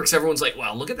it works, everyone's like,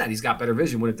 "Well, look at that, he's got better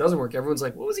vision." When it doesn't work, everyone's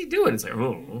like, "What was he doing?"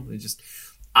 It's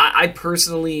I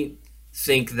personally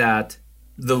think that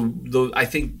I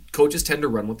think coaches tend to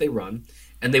run what they run,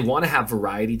 and they want to have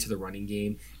variety to the running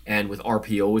game. And with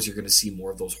RPOs, you're going to see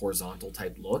more of those horizontal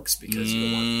type looks because you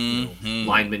don't want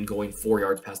linemen going 4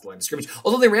 yards past the line of scrimmage.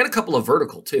 Although they ran a couple of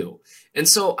vertical too, and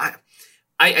so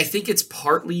I think it's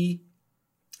partly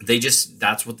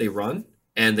that's what they run,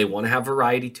 and they want to have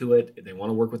variety to it. They want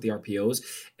to work with the RPOs,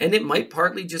 and it might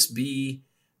partly just be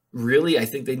really, I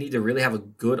think they need to really have a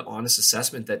good, honest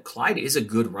assessment that Clyde is a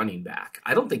good running back.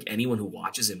 I don't think anyone who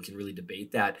watches him can really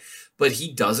debate that, but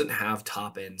he doesn't have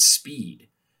top end speed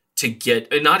to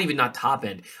get, and not top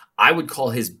end. I would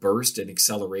call his burst and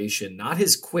acceleration, not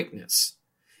his quickness,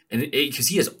 and because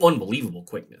he has unbelievable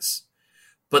quickness.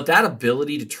 But that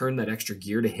ability to turn that extra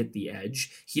gear to hit the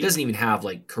edge, he doesn't even have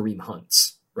like Kareem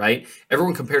Hunt's, right?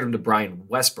 Everyone compared him to Brian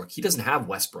Westbrook. He doesn't have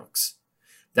Westbrook's,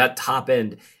 that top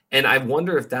end. And I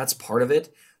wonder if that's part of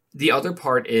it. The other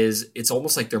part is it's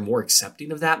almost like they're more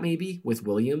accepting of that maybe with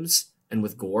Williams and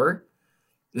with Gore.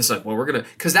 And it's like, well,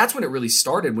 because that's when it really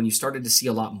started, when you started to see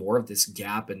a lot more of this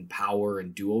gap and power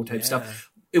and duo type stuff.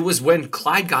 It was when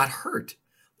Clyde got hurt.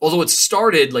 Although it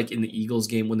started like in the Eagles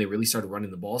game when they really started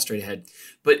running the ball straight ahead,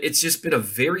 but it's just been a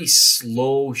very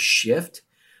slow shift,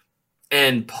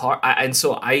 and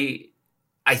so I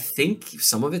think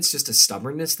some of it's just a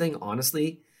stubbornness thing,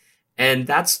 honestly, and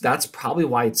that's probably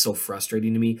why it's so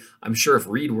frustrating to me. I'm sure if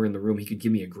Reed were in the room, he could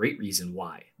give me a great reason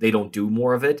why they don't do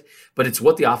more of it, but it's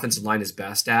what the offensive line is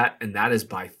best at, and that is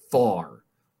by far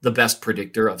the best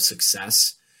predictor of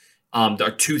success. There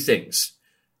are two things: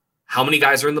 how many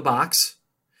guys are in the box,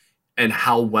 and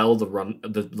how well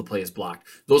the play is blocked.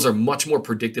 Those are much more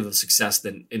predictive of success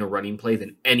than in a running play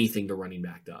than anything the running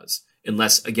back does.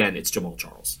 Unless, again, it's Jamal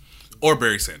Charles. Or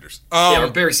Barry Sanders.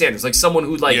 Or Barry Sanders. Like someone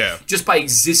who, just by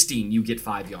existing, you get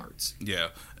 5 yards. Yeah.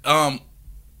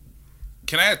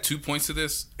 Can I add 2 points to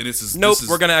this? And Nope,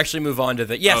 we're going to actually move on to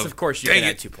the... Yes, of course, you can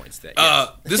add 2 points to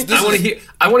that. Yes.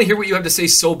 I want to hear what you have to say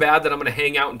so bad that I'm going to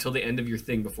hang out until the end of your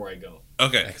thing before I go.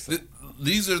 Okay.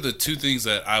 These are the 2 things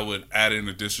that I would add in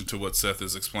addition to what Seth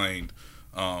has explained.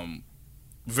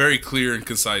 Very clear and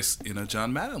concise in a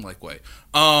John Madden-like way.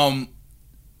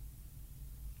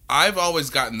 I've always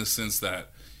gotten the sense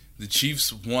that the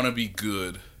Chiefs want to be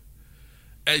good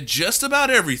at just about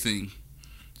everything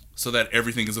so that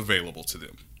everything is available to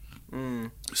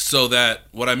them. So that,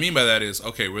 what I mean by that is,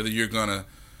 okay, whether you're gonna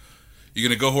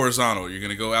go horizontal, you're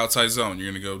gonna go outside zone,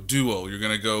 you're gonna go duo, you're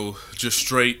gonna go just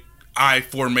straight I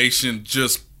formation,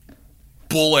 just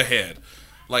bull ahead.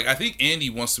 Like, I think Andy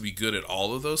wants to be good at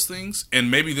all of those things,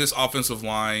 and maybe this offensive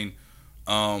line,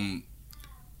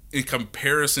 in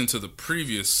comparison to the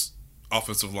previous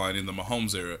offensive line in the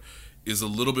Mahomes era, is a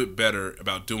little bit better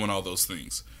about doing all those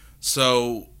things.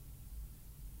 So,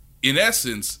 in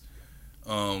essence,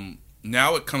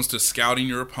 now it comes to scouting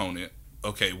your opponent.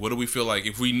 Okay, what do we feel like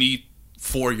if we need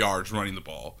 4 yards running the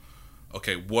ball?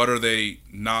 Okay, what are they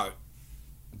not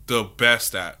the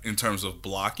best at in terms of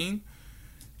blocking?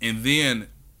 And then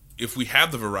if we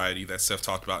have the variety that Seth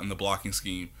talked about in the blocking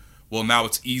scheme, well, now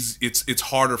it's easy. It's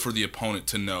harder for the opponent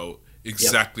to know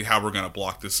exactly how we're going to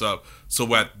block this up so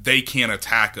that they can't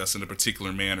attack us in a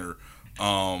particular manner,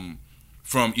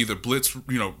 from either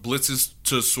blitzes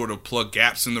to sort of plug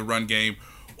gaps in the run game,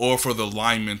 or for the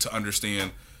linemen to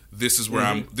understand this is where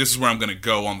I'm going to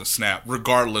go on the snap,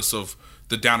 regardless of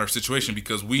the downer situation,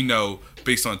 because we know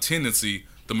based on tendency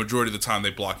the majority of the time they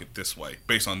block it this way,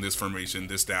 based on this formation,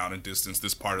 this down and distance,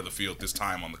 this part of the field, this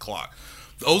time on the clock.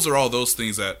 Those are all those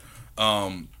things that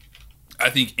I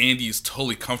think Andy is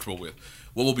totally comfortable with.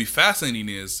 What will be fascinating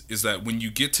is that when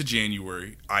you get to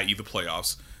January, i.e. the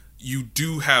playoffs, you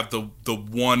do have the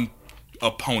one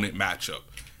opponent matchup,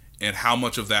 and how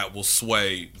much of that will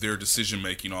sway their decision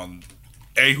making on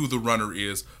A, who the runner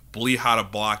is, B, how to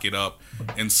block it up,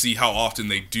 and see how often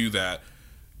they do that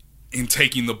in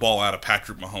taking the ball out of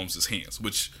Patrick Mahomes' hands,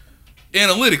 which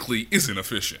analytically is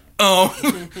inefficient.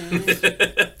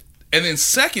 And then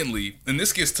secondly, and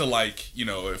this gets to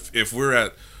if we're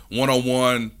at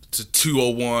 101 to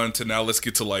 201 to now let's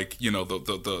get to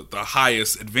the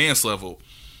highest advanced level,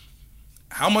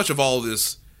 how much of all of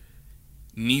this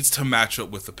needs to match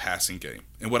up with the passing game?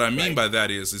 And what I mean by that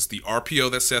is the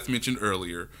RPO that Seth mentioned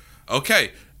earlier.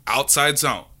 Okay, outside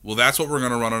zone. Well, that's what we're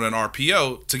going to run on an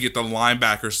RPO to get the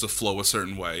linebackers to flow a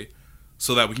certain way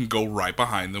so that we can go right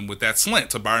behind them with that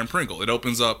slant to Byron Pringle. It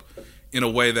opens up in a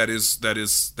way that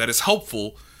is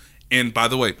helpful. And by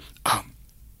the way,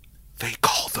 they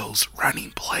call those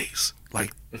running plays.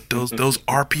 Like those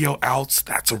RPO outs,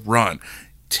 that's a run.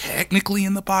 Technically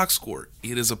in the box score,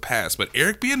 it is a pass. But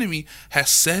Eric Bieniemy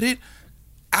has said it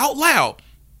out loud.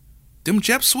 Them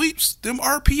jet sweeps, them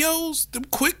RPOs, them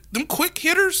quick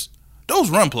hitters, those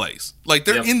run plays. Like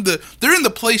they're in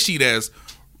the play sheet as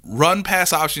run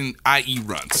pass option, i.e.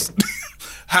 runs.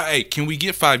 Hey, can we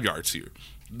get 5 yards here?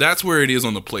 That's where it is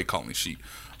on the play calling sheet.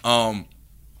 And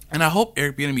I hope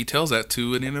Eric Bieniemy tells that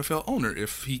to an NFL owner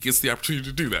if he gets the opportunity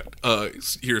to do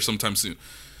that here sometime soon.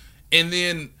 And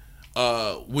then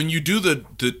when you do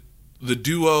the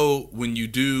duo, when you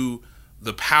do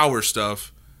the power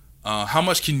stuff, How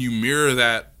much can you mirror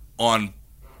that on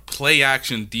play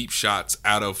action deep shots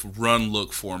out of run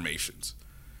look formations?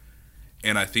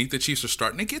 And I think the Chiefs are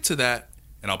starting to get to that,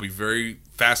 and I'll be very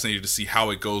fascinated to see how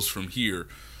it goes from here,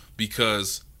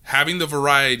 because having the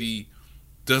variety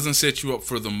doesn't set you up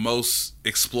for the most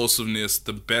explosiveness,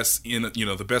 the best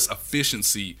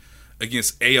efficiency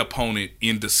against a opponent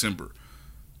in December.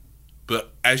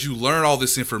 But as you learn all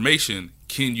this information,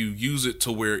 can you use it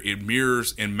to where it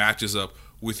mirrors and matches up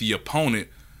with the opponent?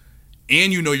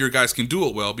 And you know your guys can do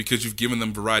it well because you've given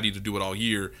them variety to do it all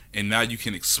year, and now you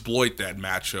can exploit that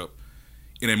matchup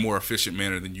in a more efficient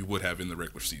manner than you would have in the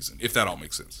regular season, if that all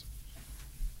makes sense.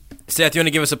 Seth, you want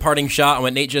to give us a parting shot on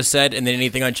what Nate just said, and then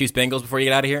anything on Chiefs Bengals before you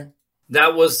get out of here?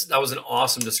 That was an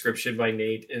awesome description by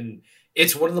Nate, and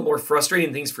it's one of the more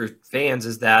frustrating things for fans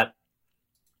is that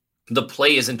the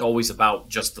play isn't always about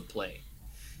just the play.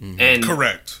 Mm-hmm. And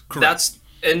correct. That's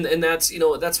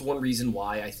that's one reason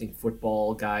why I think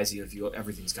football guys,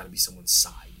 everything's got to be someone's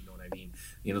side. You know what I mean?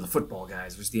 The football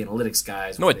guys versus the analytics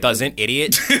guys. No, it doesn't,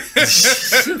 idiot.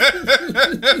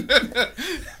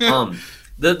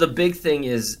 The big thing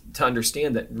is to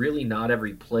understand that really not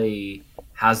every play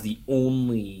has the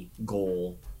only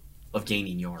goal of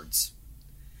gaining yards.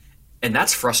 And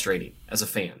that's frustrating as a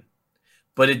fan.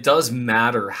 But it does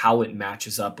matter how it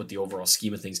matches up with the overall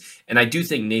scheme of things. And I do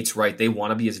think Nate's right. They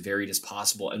want to be as varied as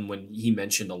possible. And when he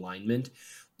mentioned alignment,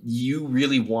 you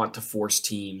really want to force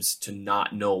teams to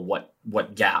not know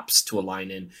what gaps to align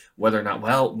in, whether or not,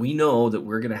 well, we know that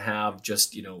we're going to have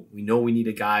just, we know we need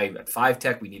a guy at 5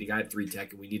 tech, we need a guy at 3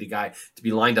 tech, and we need a guy to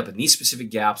be lined up in these specific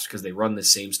gaps because they run the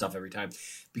same stuff every time.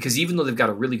 Because even though they've got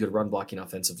a really good run blocking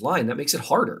offensive line, that makes it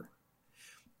harder.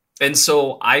 And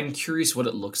so I'm curious what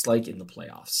it looks like in the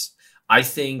playoffs. I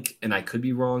think, and I could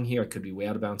be wrong here, I could be way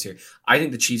out of bounds here, I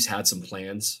think the Chiefs had some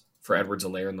plans for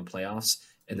Edwards-Helaire in the playoffs,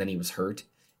 and then he was hurt.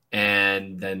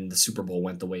 And then the Super Bowl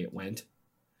went the way it went.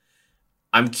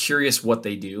 I'm curious what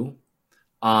they do.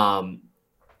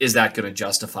 Is that going to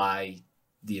justify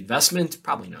the investment?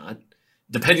 Probably not.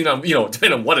 Depending on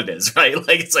what it is, right?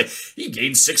 Like it's like he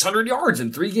gained 600 yards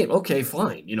in 3 games. Okay,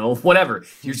 fine. Whatever.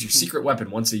 Here's your secret weapon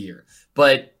once a year.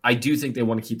 But I do think they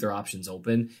want to keep their options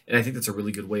open, and I think that's a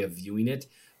really good way of viewing it.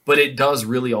 But it does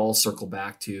really all circle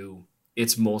back to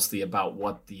it's mostly about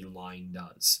what the line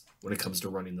does when it comes to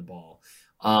running the ball.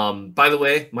 By the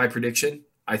way, my prediction,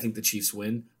 I think the Chiefs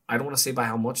win. I don't want to say by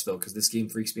how much though, because this game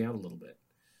freaks me out a little bit.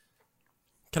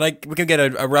 We can get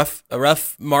a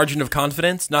rough margin of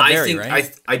confidence? Not very,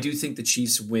 right? I do think the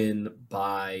Chiefs win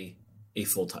by a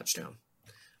full touchdown.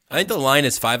 I think the line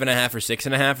is 5.5 or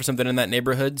 6.5 or something in that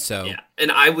neighborhood. So yeah,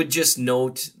 and I would just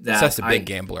note that Seth's a big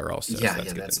gambler also. Yeah,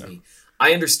 so that's me.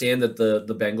 I understand that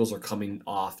the Bengals are coming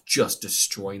off just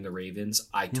destroying the Ravens.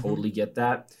 I totally get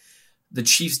that. The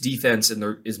Chiefs' defense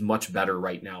is much better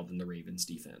right now than the Ravens'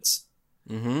 defense.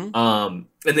 Mm-hmm.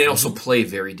 And they also play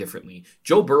very differently.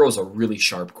 Joe Burrow's a really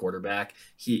sharp quarterback.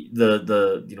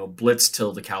 The blitz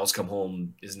till the cows come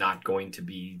home is not going to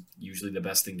be usually the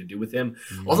best thing to do with him.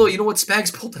 Mm-hmm. Although you know what,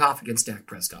 Spags pulled it off against Dak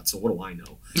Prescott, so what do I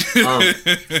know?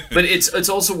 But it's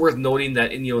also worth noting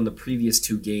that in the previous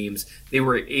 2 games they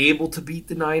were able to beat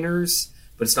the Niners,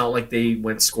 but it's not like they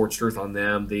went scorched earth on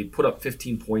them. They put up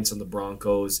 15 points on the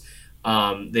Broncos.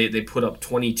 They put up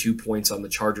 22 points on the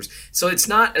Chargers. So it's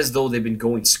not as though they've been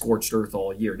going scorched earth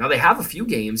all year. Now they have a few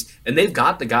games and they've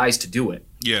got the guys to do it.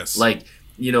 Yes. Like,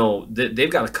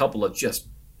 they've got a couple of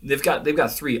they've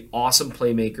got 3 awesome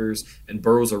playmakers and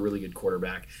Burrow's a really good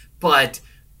quarterback. But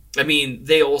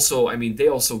they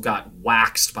also got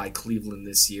waxed by Cleveland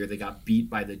this year. They got beat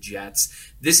by the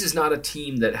Jets. This is not a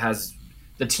team that has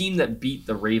the team that beat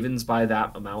the Ravens by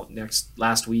that amount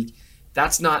last week.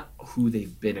 That's not who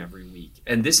they've been every week.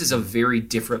 And this is a very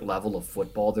different level of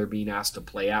football they're being asked to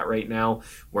play at right now,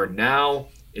 where now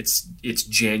it's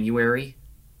January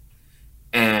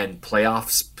and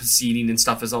playoffs seeding and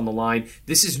stuff is on the line.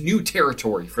 This is new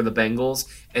territory for the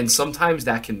Bengals, and sometimes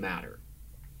that can matter.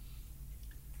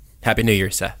 Happy New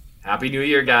Year, Seth. Happy New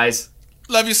Year, guys.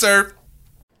 Love you, sir.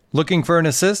 Looking for an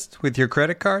assist with your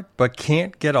credit card, but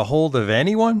can't get a hold of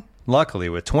anyone? Luckily,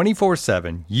 with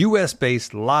 24/7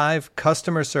 U.S.-based live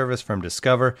customer service from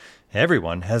Discover,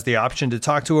 everyone has the option to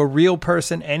talk to a real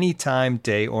person anytime,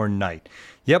 day or night.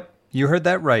 Yep, you heard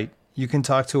that right. You can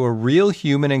talk to a real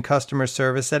human in customer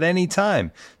service at any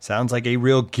time. Sounds like a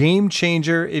real game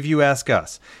changer if you ask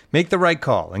us. Make the right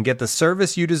call and get the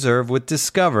service you deserve with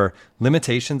Discover.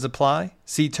 Limitations apply.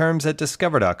 See terms at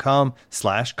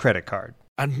discover.com/creditcard.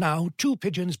 And now, 2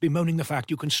 pigeons bemoaning the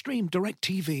fact you can stream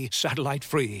DirecTV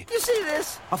satellite-free. You see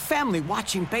this? A family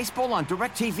watching baseball on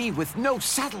DirecTV with no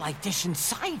satellite dish in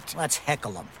sight. Let's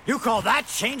heckle them. You call that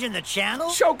changing the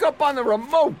channel? Choke up on the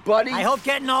remote, buddy. I hope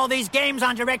getting all these games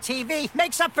on DirecTV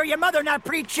makes up for your mother not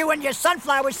pre-chewing your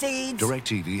sunflower seeds.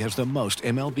 DirecTV has the most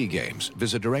MLB games.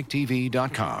 Visit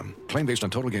DirecTV.com. Claim based on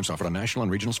total games offered on national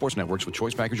and regional sports networks with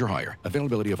choice package or higher.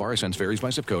 Availability of RSNs varies by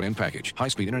zip code and package.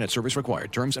 High-speed internet service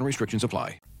required. Terms and restrictions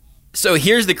apply. So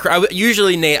here's the crowd.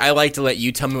 Usually, Nate, I like to let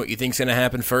you tell me what you think's going to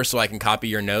happen first so I can copy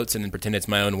your notes and then pretend it's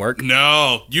my own work.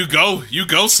 No, you go,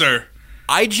 sir.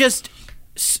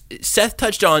 Seth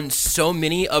touched on so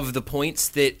many of the points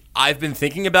that I've been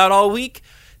thinking about all week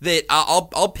that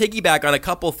I'll piggyback on a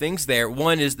couple things there.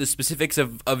 One is the specifics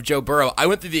of Joe Burrow. I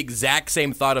went through the exact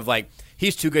same thought of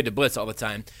he's too good to blitz all the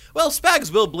time. Well,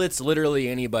 Spags will blitz literally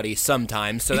anybody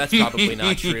sometimes, so that's probably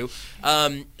not true.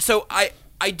 So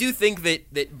I do think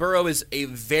that Burrow is a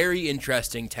very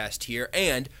interesting test here,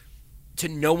 and to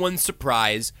no one's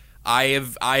surprise, I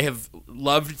have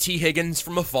loved T. Higgins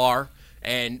from afar,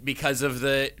 and because of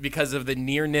the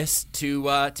nearness to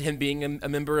him being a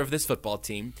member of this football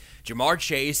team. Ja'Marr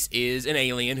Chase is an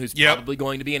alien who's probably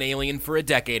going to be an alien for a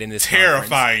decade in this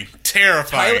Terrifying.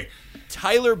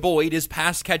 Tyler Boyd is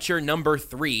pass catcher number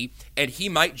 3, and he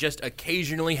might just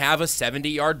occasionally have a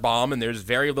 70-yard bomb, and there's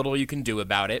very little you can do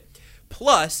about it.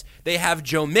 Plus, they have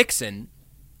Joe Mixon,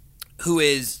 who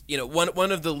is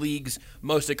one of the league's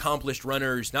most accomplished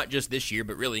runners, not just this year,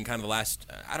 but really in kind of the last,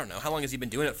 I don't know, how long has he been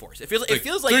doing it for? It feels like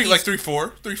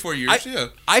 3-4 years, yeah.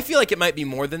 I feel like it might be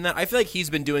more than that. I feel like he's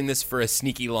been doing this for a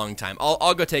sneaky long time.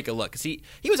 I'll go take a look, because he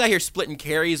was out here splitting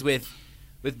carries with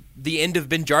the end of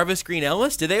Ben Jarvis, Green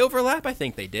Ellis. Did they overlap? I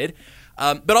think they did.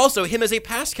 But also, him as a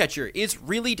pass catcher is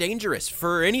really dangerous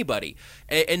for anybody.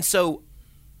 And so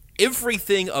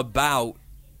everything about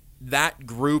that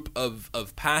group of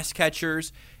pass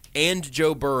catchers and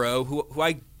Joe Burrow, who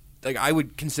I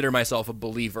would consider myself a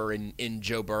believer in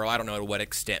Joe Burrow. I don't know to what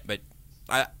extent, but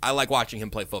I like watching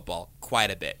him play football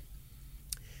quite a bit.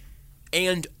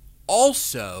 And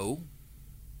also,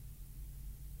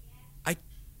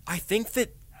 I think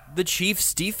that the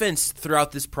Chiefs' defense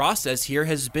throughout this process here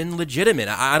has been legitimate.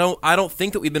 I don't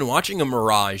think that we've been watching a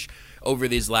mirage over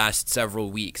these last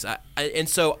several weeks.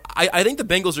 So I think the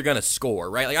Bengals are going to score,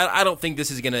 right? I don't think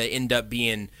this is going to end up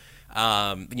being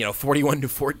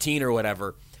 41-14 or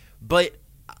whatever. But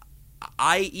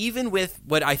even with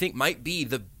what I think might be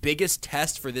the biggest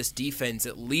test for this defense,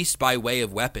 at least by way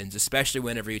of weapons, especially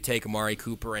whenever you take Amari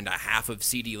Cooper and a half of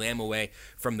CeeDee Lamb away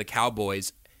from the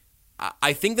Cowboys,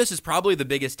 I think this is probably the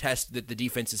biggest test that the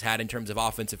defense has had in terms of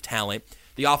offensive talent.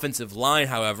 The offensive line,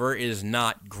 however, is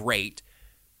not great.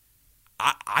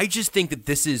 I just think that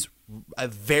this is a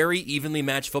very evenly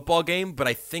matched football game, but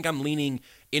I think I'm leaning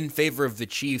in favor of the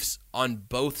Chiefs on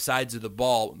both sides of the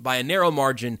ball by a narrow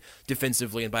margin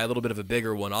defensively and by a little bit of a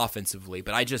bigger one offensively.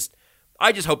 But I just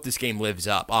hope this game lives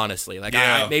up, honestly.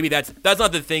 Maybe that's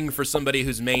not the thing for somebody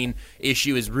whose main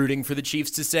issue is rooting for the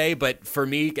Chiefs to say, but for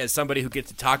me, as somebody who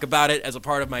gets to talk about it as a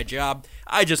part of my job,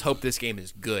 I just hope this game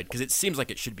is good because it seems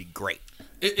like it should be great.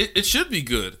 It should be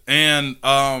good, and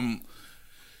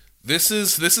this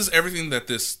is everything that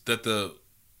the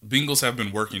Bengals have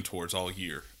been working towards all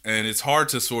year, and it's hard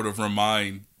to sort of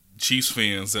remind Chiefs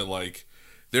fans that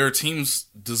there are teams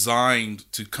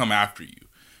designed to come after you.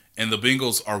 And the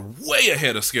Bengals are way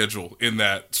ahead of schedule in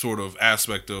that sort of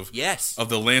aspect of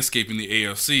the landscape in the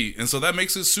AFC. And so that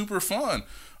makes it super fun.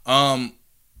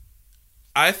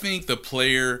 I think the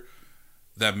player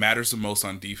that matters the most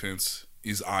on defense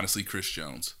is honestly Chris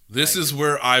Jones. This is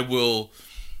where I will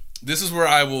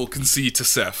concede to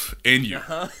Seth and you.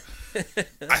 I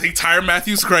think Tyrann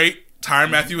Mathieu is great. Tyrann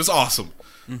Mathieu is awesome.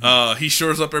 Mm-hmm. He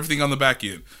shores up everything on the back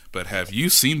end. But have you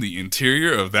seen the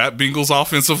interior of that Bengals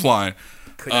offensive line?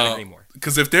 Could not agree more.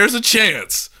 Because if there's a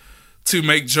chance to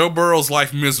make Joe Burrow's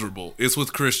life miserable, it's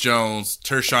with Chris Jones,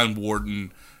 Tershawn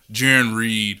Wharton, Jarran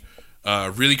Reed,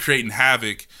 really creating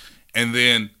havoc, and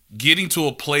then getting to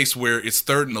a place where it's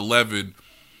 3rd and 11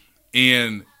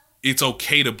 and it's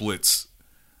okay to blitz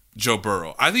Joe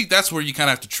Burrow. I think that's where you kind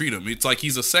of have to treat him. It's like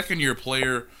he's a second-year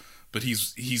player, but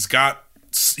he's got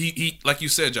he like you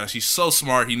said, Josh, he's so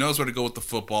smart. He knows where to go with the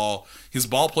football. His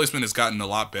ball placement has gotten a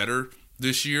lot better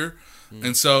this year.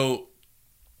 And so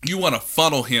you want to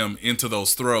funnel him into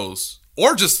those throws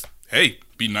or just, hey,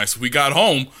 be nice if we got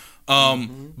home.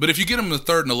 But if you get him to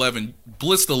 3rd and 11,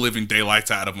 blitz the living daylights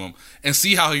out of him and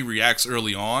see how he reacts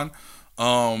early on.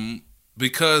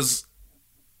 Because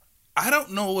I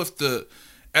don't know if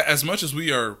as much as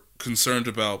we are concerned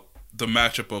about the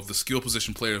matchup of the skill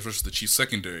position players versus the Chiefs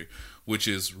secondary, which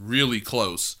is really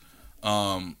close.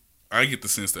 I get the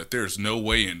sense that there's no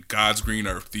way in God's green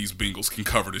earth these Bengals can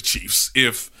cover the Chiefs.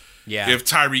 If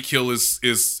Tyreek Hill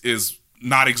is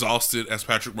not exhausted, as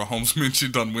Patrick Mahomes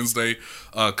mentioned on Wednesday,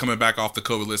 coming back off the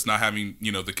COVID list, not having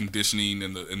the conditioning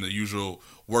and the usual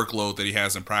workload that he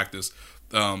has in practice.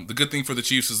 The good thing for the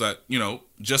Chiefs is that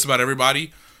just about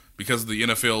everybody, because of the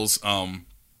NFL's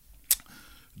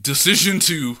decision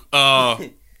to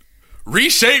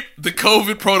reshape the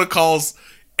COVID protocols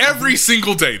every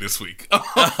single day this week. Yep.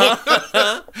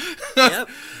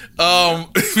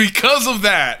 Because of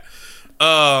that,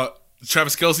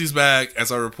 Travis Kelce's back,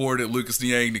 as I reported. Lucas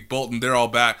Niang, Nick Bolton, they're all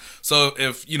back. So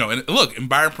if and look, and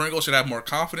Byron Pringle should have more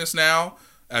confidence now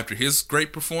after his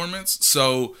great performance.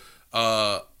 So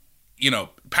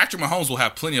Patrick Mahomes will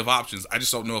have plenty of options. I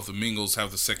just don't know if the Bengals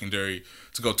have the secondary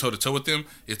to go toe to toe with them.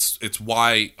 It's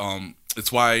why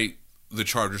the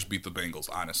Chargers beat the Bengals,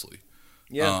 honestly.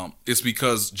 Yeah. It's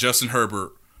because Justin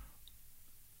Herbert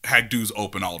had dudes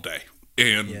open all day,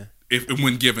 and if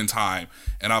when given time,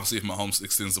 and obviously if Mahomes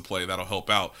extends the play, that'll help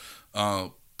out.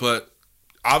 But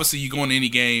obviously, you go into any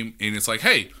game and it's like,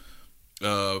 hey,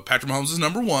 Patrick Mahomes is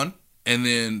number one, and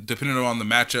then depending on the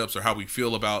matchups or how we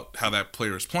feel about how that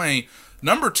player is playing,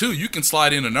 number two, you can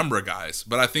slide in a number of guys.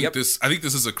 But I think this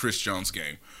is a Chris Jones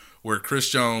game where Chris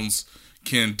Jones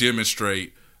can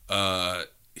demonstrate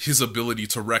his ability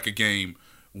to wreck a game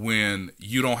when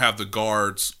you don't have the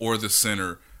guards or the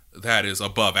center that is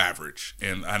above average.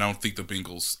 And I don't think the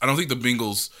Bengals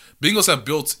have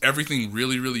built everything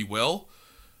really, really well,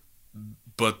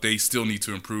 but they still need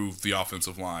to improve the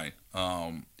offensive line.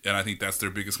 And I think that's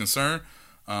their biggest concern.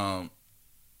 The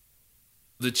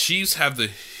Chiefs have the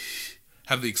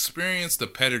experience, the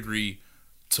pedigree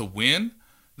to win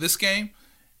this game.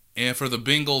 And for the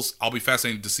Bengals, I'll be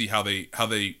fascinated to see how they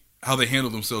handle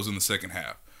themselves in the second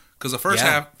half. Because the first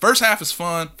half is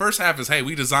fun. First half is, hey,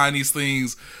 we design these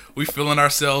things, we feeling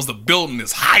ourselves, the building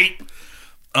is hype.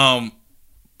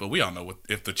 But we all know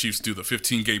if the Chiefs do the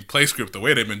 15-game play script the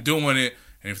way they've been doing it,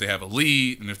 and if they have a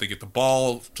lead, and if they get the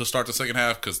ball to start the second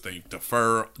half because they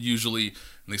defer usually,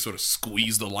 and they sort of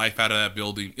squeeze the life out of that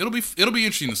building, it'll be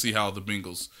interesting to see how the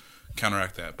Bengals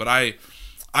counteract that. But I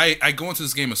go into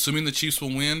this game assuming the Chiefs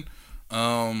will win,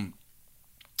 and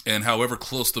however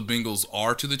close the Bengals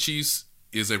are to the Chiefs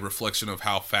is a reflection of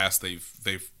how fast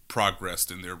they've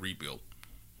progressed in their rebuild.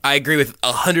 I agree with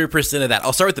 100% of that.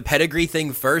 I'll start with the pedigree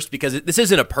thing first because this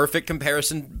isn't a perfect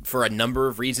comparison for a number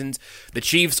of reasons. The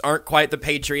Chiefs aren't quite the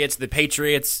Patriots. The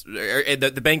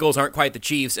Bengals aren't quite the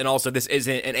Chiefs, and also this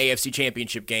isn't an AFC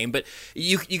Championship game. But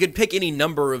you could pick any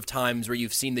number of times where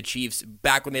you've seen the Chiefs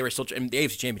back when they were still in the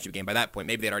AFC Championship game. By that point,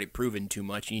 maybe they'd already proven too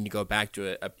much. You need to go back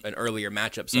to an earlier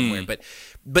matchup somewhere.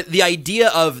 But the idea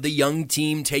of the young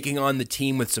team taking on the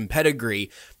team with some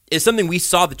pedigree is something we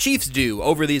saw the Chiefs do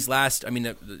over these last,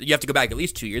 you have to go back at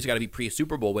least 2 years. It's got to be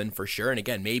pre-Super Bowl win for sure. And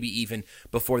again, maybe even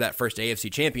before that first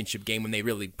AFC Championship game when they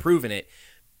really proven it.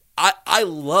 I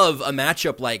love a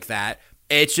matchup like that.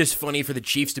 It's just funny for the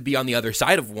Chiefs to be on the other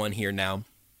side of one here now.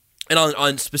 And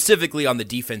on specifically on the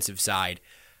defensive side,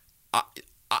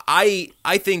 I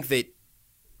think that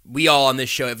we all on this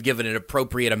show have given an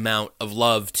appropriate amount of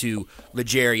love to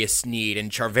L'Jarius Sneed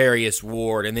and Charvarius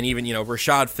Ward, and then even,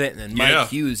 Rashad Fenton and Mike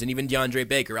Hughes and even DeAndre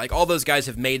Baker. Like, all those guys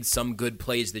have made some good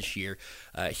plays this year.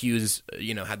 Hughes,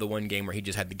 had the one game where he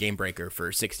just had the game breaker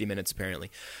for 60 minutes, apparently.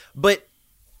 But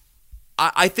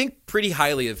I think pretty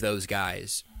highly of those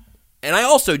guys. And I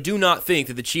also do not think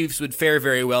that the Chiefs would fare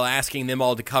very well asking them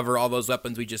all to cover all those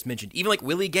weapons we just mentioned. Even like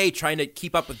Willie Gay trying to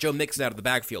keep up with Joe Mixon out of the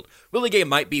backfield. Willie Gay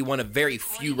might be one of very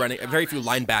few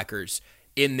linebackers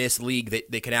in this league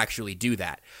that can actually do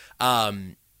that.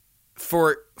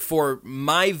 For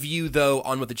my view, though,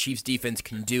 on what the Chiefs defense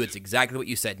can do, it's exactly what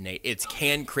you said, Nate. It's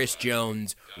can Chris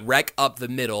Jones wreck up the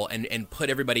middle and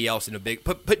put everybody else in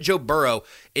put Joe Burrow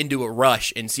into a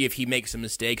rush and see if he makes some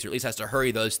mistakes or at least has to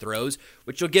hurry those throws,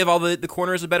 which will give all the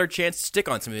corners a better chance to stick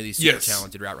on some of these super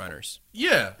talented route runners.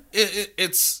 Yeah,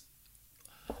 it's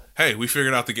hey, we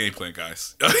figured out the game plan,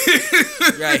 guys.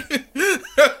 Right.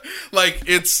 Like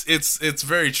it's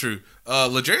very true.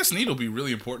 L'Jarius Sneed will be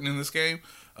really important in this game.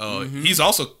 He's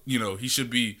also, he should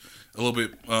be a little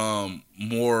bit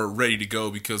more ready to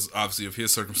go because obviously of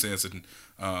his circumstance and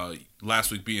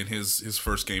last week being his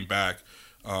first game back,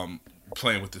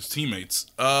 playing with his teammates.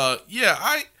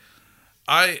 I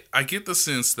get the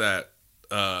sense that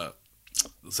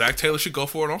Zach Taylor should go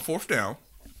for it on fourth down.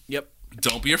 Yep.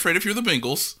 Don't be afraid if you're the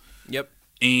Bengals. Yep.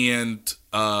 And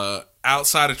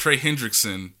outside of Trey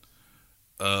Hendrickson,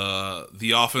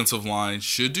 the offensive line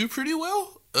should do pretty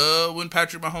well when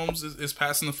Patrick Mahomes is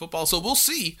passing the football. So we'll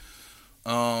see.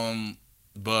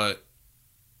 But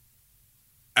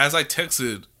as I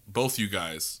texted both you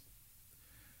guys,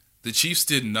 the Chiefs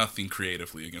did nothing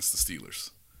creatively against the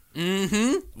Steelers.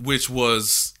 Mm-hmm. Which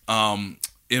was,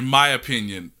 in my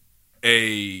opinion,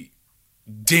 a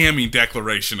damning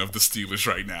declaration of the Steelers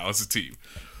right now as a team.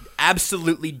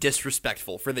 Absolutely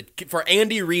disrespectful for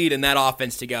Andy Reid and that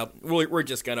offense to go. We're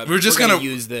just gonna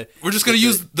use the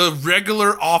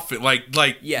regular offense, like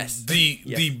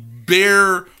the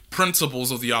bare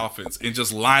principles of the offense, and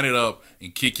just line it up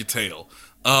and kick your tail.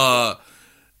 Without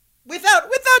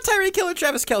Tyreek Hill or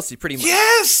Travis Kelce, pretty much.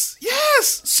 Yes.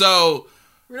 So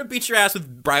we're gonna beat your ass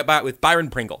with Byron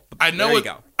Pringle. I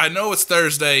know it's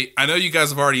Thursday. I know you guys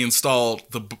have already installed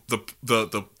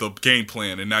the game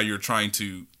plan, and now you're trying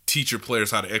to teach your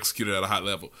players how to execute it at a high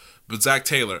level. But Zach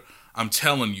Taylor, I'm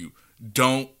telling you,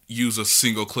 don't use a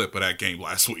single clip of that game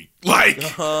last week.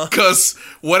 Because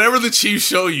whatever the Chiefs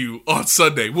show you on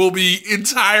Sunday will be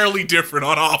entirely different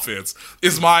on offense,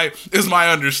 is my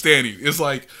understanding. It's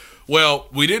like, well,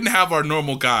 we didn't have our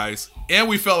normal guys, and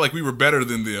we felt like we were better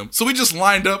than them, so we just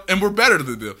lined up and we're better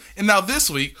than them. And now this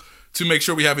week, to make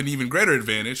sure we have an even greater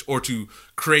advantage or to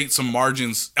create some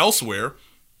margins elsewhere,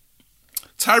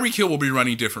 Tyreek Hill will be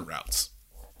running different routes.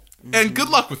 Mm-hmm. And good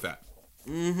luck with that.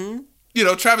 Mm-hmm. You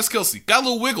know, Travis Kelce got a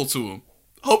little wiggle to him.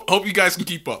 Hope you guys can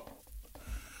keep up.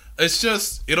 It's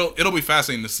just, it'll be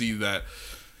fascinating to see that.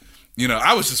 You know,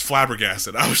 I was just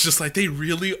flabbergasted. I was just like, they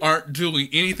really aren't doing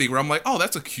anything where I'm like, oh,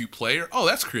 that's a cute play, or oh,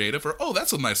 that's creative, or oh,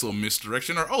 that's a nice little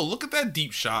misdirection, or oh, look at that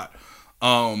deep shot.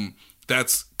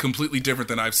 That's completely different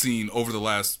than I've seen over the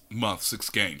last month, 6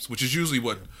 games, which is usually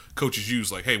what coaches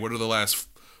use. Like, hey, what are the last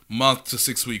month to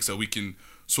 6 weeks that we can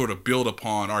sort of build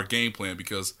upon our game plan,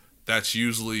 because that's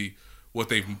usually what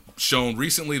they've shown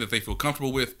recently that they feel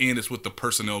comfortable with, and it's with the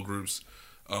personnel groups,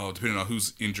 depending on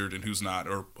who's injured and who's not,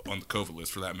 or on the COVID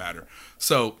list for that matter.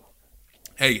 So,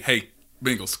 hey,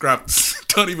 Bengals, scrap,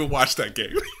 don't even watch that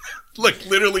game. Like,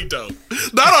 literally don't.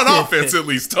 Not on offense, at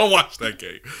least. Don't watch that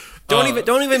game.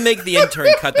 Don't even make the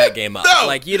intern cut that game up. No,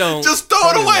 like, you don't. Just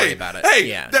throw it away. Worry about it. Hey,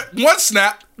 yeah. That one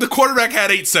snap, the quarterback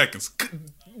had 8 seconds.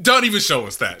 Don't even show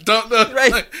us that. Don't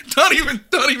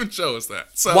even show us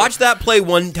that. So, watch that play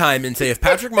one time and say, if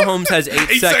Patrick Mahomes has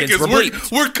 8 seconds, we're bleeped.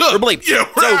 We're cooked. We're bleeped. Yeah,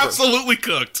 we're absolutely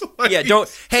cooked. Like, yeah,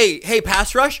 don't. Hey,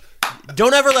 pass rush.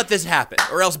 Don't ever let this happen,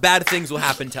 or else bad things will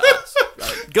happen to us.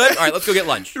 Right, good. All right, let's go get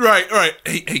lunch. Right.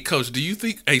 Hey, coach. Do you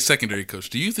think? Hey, secondary coach.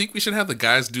 Do you think we should have the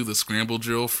guys do the scramble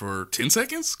drill for 10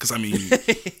 seconds? Because I mean,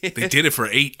 they did it for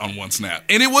 8 on one snap,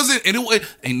 and it wasn't.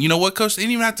 And you know what, coach? They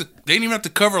didn't even have to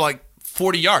cover like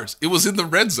 40 yards. It was in the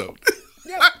red zone.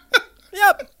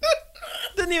 Yep.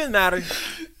 Didn't even matter. Yeah.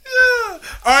 All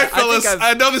right, fellas.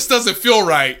 I know this doesn't feel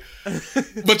right,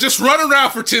 but just run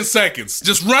around for 10 seconds.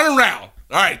 Just run around.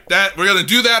 All right, we're gonna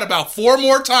do that about 4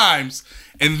 more times,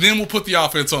 and then we'll put the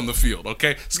offense on the field.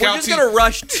 Okay, we're just gonna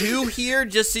rush 2 here.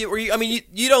 Just see where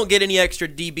you don't get any extra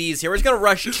DBs here. We're just gonna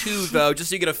rush 2 though,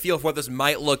 just so you get a feel for what this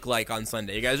might look like on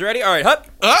Sunday. You guys ready? All right,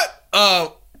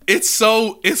 it's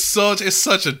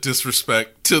such a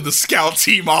disrespect to the scout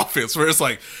team offense where it's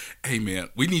like, hey man,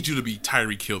 we need you to be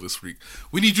Tyreek Hill this week.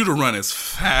 We need you to run as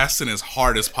fast and as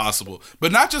hard as possible,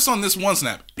 but not just on this one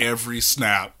snap, every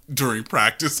snap during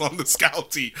practice on the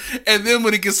scout team. And then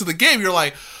when it gets to the game, you're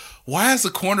like, why is the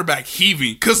cornerback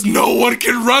heaving? Because no one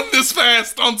can run this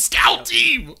fast on scout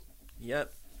team.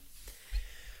 Yep.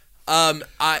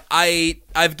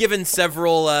 I've given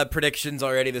several predictions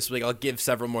already this week. I'll give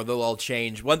several more. They'll all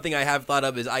change. One thing I have thought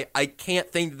of is I can't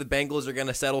think that the Bengals are going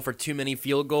to settle for too many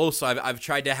field goals. So I've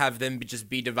tried to have them just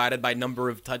be divided by number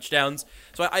of touchdowns.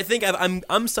 So I think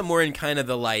I'm somewhere in kind of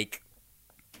the like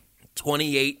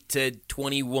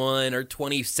 28-21 or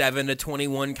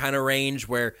 27-21 kind of range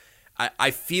where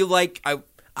I feel like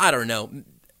I don't know.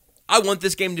 I want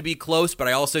this game to be close, but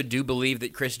I also do believe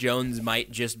that Chris Jones might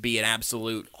just be an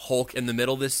absolute Hulk in the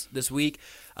middle this week.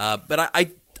 But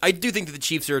I do think that the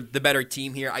Chiefs are the better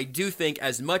team here. I do think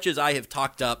as much as I have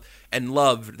talked up and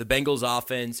loved the Bengals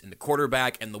offense and the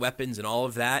quarterback and the weapons and all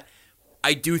of that,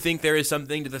 I do think there is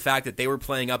something to the fact that they were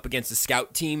playing up against a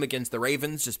scout team against the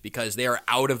Ravens just because they are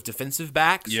out of defensive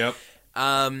backs. Yep.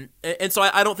 And so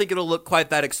I don't think it'll look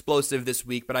quite that explosive this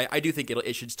week, but I do think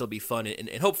it should still be fun and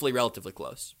hopefully relatively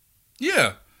close.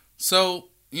 Yeah. So,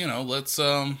 let's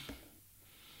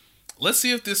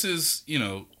see if this is,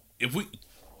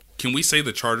 can we say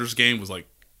the Chargers game was like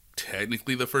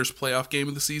technically the first playoff game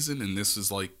of the season, and this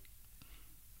is like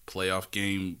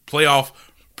preseason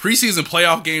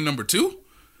playoff game number 2?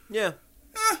 Yeah.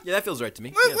 Yeah, that feels right to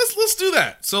me. Let's do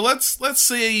that. So let's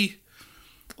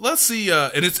let's see.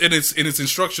 And it's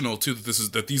instructional too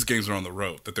that these games are on the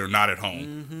road, that they're not at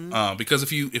home. Because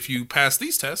if you pass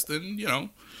these tests, then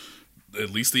at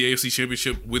least the AFC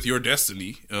Championship with your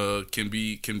destiny can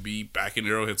be back in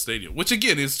Arrowhead Stadium. Which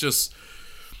again is just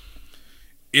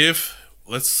we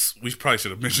probably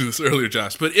should have mentioned this earlier,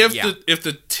 Josh. But if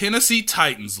the Tennessee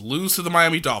Titans lose to the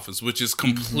Miami Dolphins, which is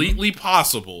completely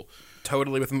possible.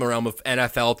 Totally within the realm of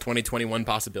NFL 2021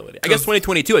 possibility. I guess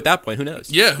 2022 at that point, who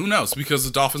knows? Yeah, who knows? Because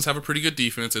the Dolphins have a pretty good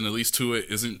defense, and at least Tua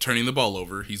isn't turning the ball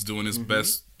over. He's doing his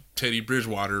best Teddy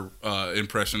Bridgewater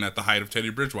impression at the height of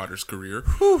Teddy Bridgewater's career.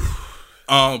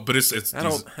 But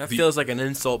that feels like an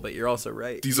insult, but you're also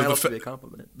right. These might are also be a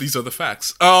compliment. These are the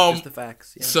facts. Just the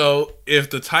facts. Yeah. So if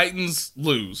the Titans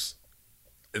lose,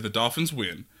 if the Dolphins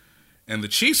win, and the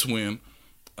Chiefs win,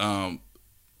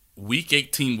 Week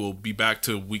 18 will be back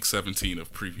to Week 17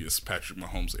 of previous Patrick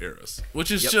Mahomes eras, which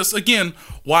is just, again,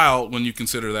 wild when you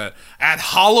consider that at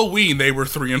Halloween they were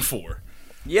 3-4.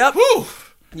 Yep. Whew.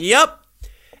 Yep.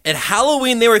 At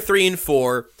Halloween they were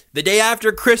 3-4. The day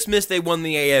after Christmas they won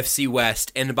the AFC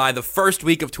West, and by the first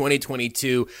week of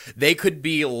 2022 they could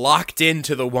be locked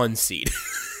into the 1 seed.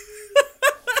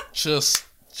 Just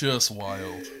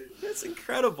wild. That's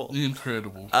incredible.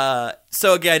 Incredible.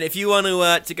 So again, if you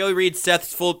want to go read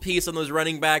Seth's full piece on those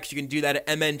running backs, you can do that at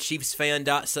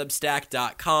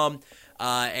mnchiefsfan.substack.com.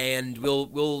 And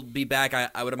we'll be back,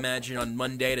 I would imagine, on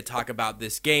Monday to talk about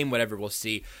this game, whatever we'll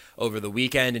see over the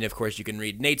weekend. And, of course, you can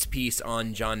read Nate's piece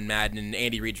on John Madden and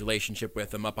Andy Reid's relationship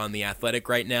with him up on The Athletic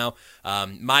right now.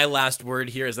 My last word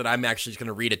here is that I'm actually just going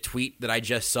to read a tweet that I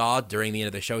just saw during the end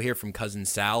of the show here from Cousin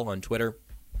Sal on Twitter.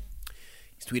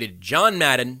 He's tweeted, John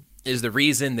Madden is the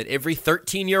reason that every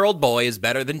 13-year-old boy is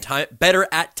better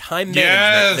at time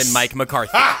management than Mike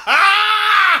McCarthy.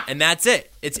 And that's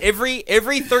it. It's every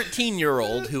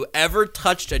 13-year-old who ever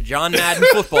touched a John Madden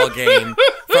football game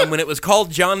from when it was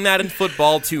called John Madden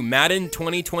Football to Madden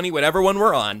 2020, whatever one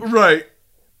we're on. Right.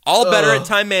 All better at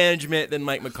time management than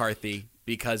Mike McCarthy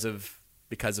because of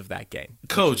that game.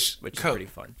 Coach. Which is pretty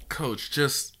fun. Coach,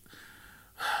 just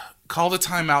call the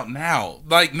timeout now.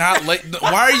 Like, not late.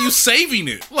 Why are you saving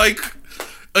it? Like,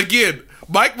 again,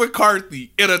 Mike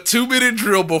McCarthy in a 2-minute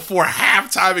drill before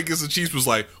halftime against the Chiefs was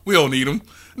like, we don't need him.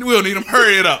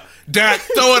 Hurry it up. Dak,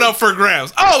 throw it up for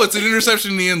grabs. Oh, it's an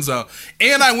interception in the end zone.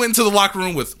 And I went into the locker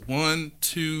room with 1,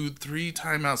 2, 3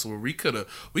 timeouts where we could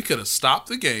have stopped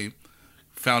the game,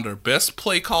 found our best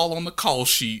play call on the call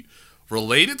sheet,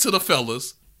 related to the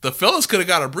fellas. The fellas could have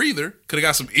got a breather, could have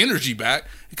got some energy back,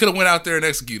 and could have went out there and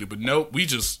executed. But nope, we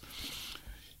just,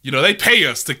 they pay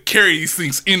us to carry these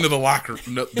things into the locker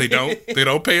room. No, they don't. They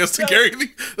don't pay us to carry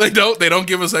them. They don't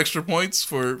give us extra points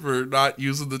for not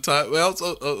using the time. Well,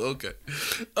 okay.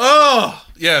 Oh,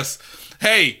 yes.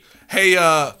 Hey.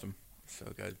 Awesome. So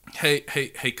good. Hey,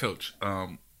 Coach.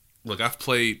 Look, I've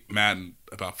played Madden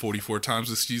about 44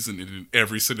 times this season, and in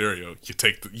every scenario, you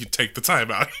take the time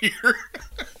out here.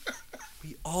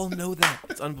 We all know that.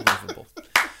 It's unbelievable.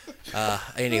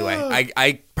 Anyway,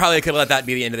 I probably could let that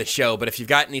be the end of the show, but if you've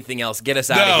got anything else, get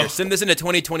us out of here. Send this into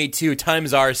 2022,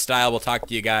 Times Our style. We'll talk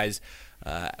to you guys.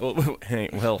 We'll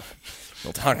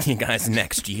talk to you guys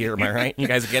next year. Am I right? You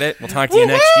guys get it? We'll talk to you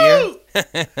next year.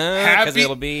 Because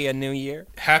it'll be a new year.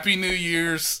 Happy New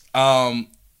Year's. Look,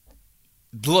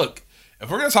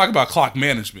 if we're going to talk about clock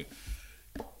management,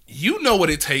 you know what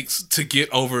it takes to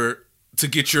get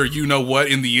your you-know-what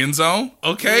in the end zone,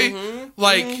 okay?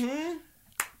 I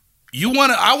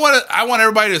want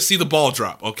everybody to see the ball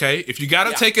drop, okay? If you got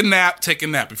to take a nap, take a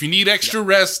nap. If you need extra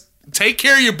rest, take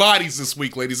care of your bodies this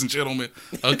week, ladies and gentlemen,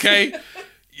 okay?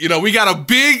 We got a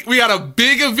big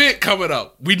event coming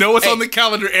up. We know it's on the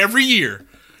calendar every year.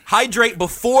 Hydrate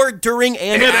before, during,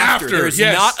 and after. There's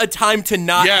not a time to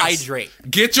not hydrate.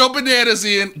 Get your bananas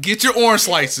in. Get your orange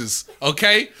slices,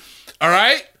 okay? All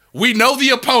right? We know the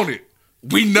opponent.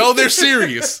 We know they're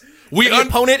serious. The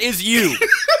opponent is you.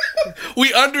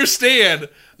 We understand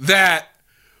that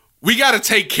we got to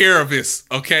take care of this,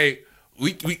 okay?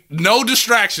 We no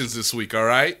distractions this week, all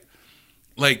right?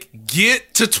 Like,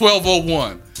 get to 12:01,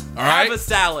 all right? Have a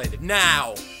salad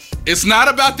now. It's not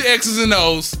about the X's and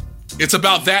O's. It's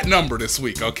about that number this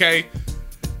week, okay?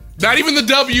 Not even the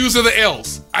W's or the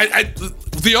L's.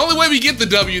 The only way we get the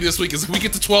W this week is if we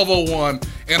get to 12:01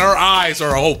 and our eyes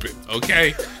are open,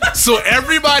 okay? So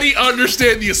everybody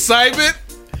understand the assignment.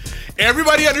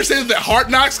 Everybody understands that Hard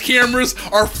Knocks cameras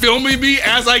are filming me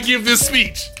as I give this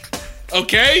speech,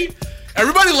 okay?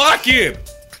 Everybody lock in,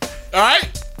 all right?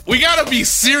 We got to be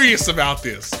serious about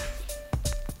this.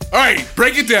 All right,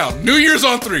 break it down. New Year's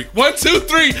on 3. 1, 2,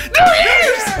 3. New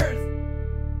Year's!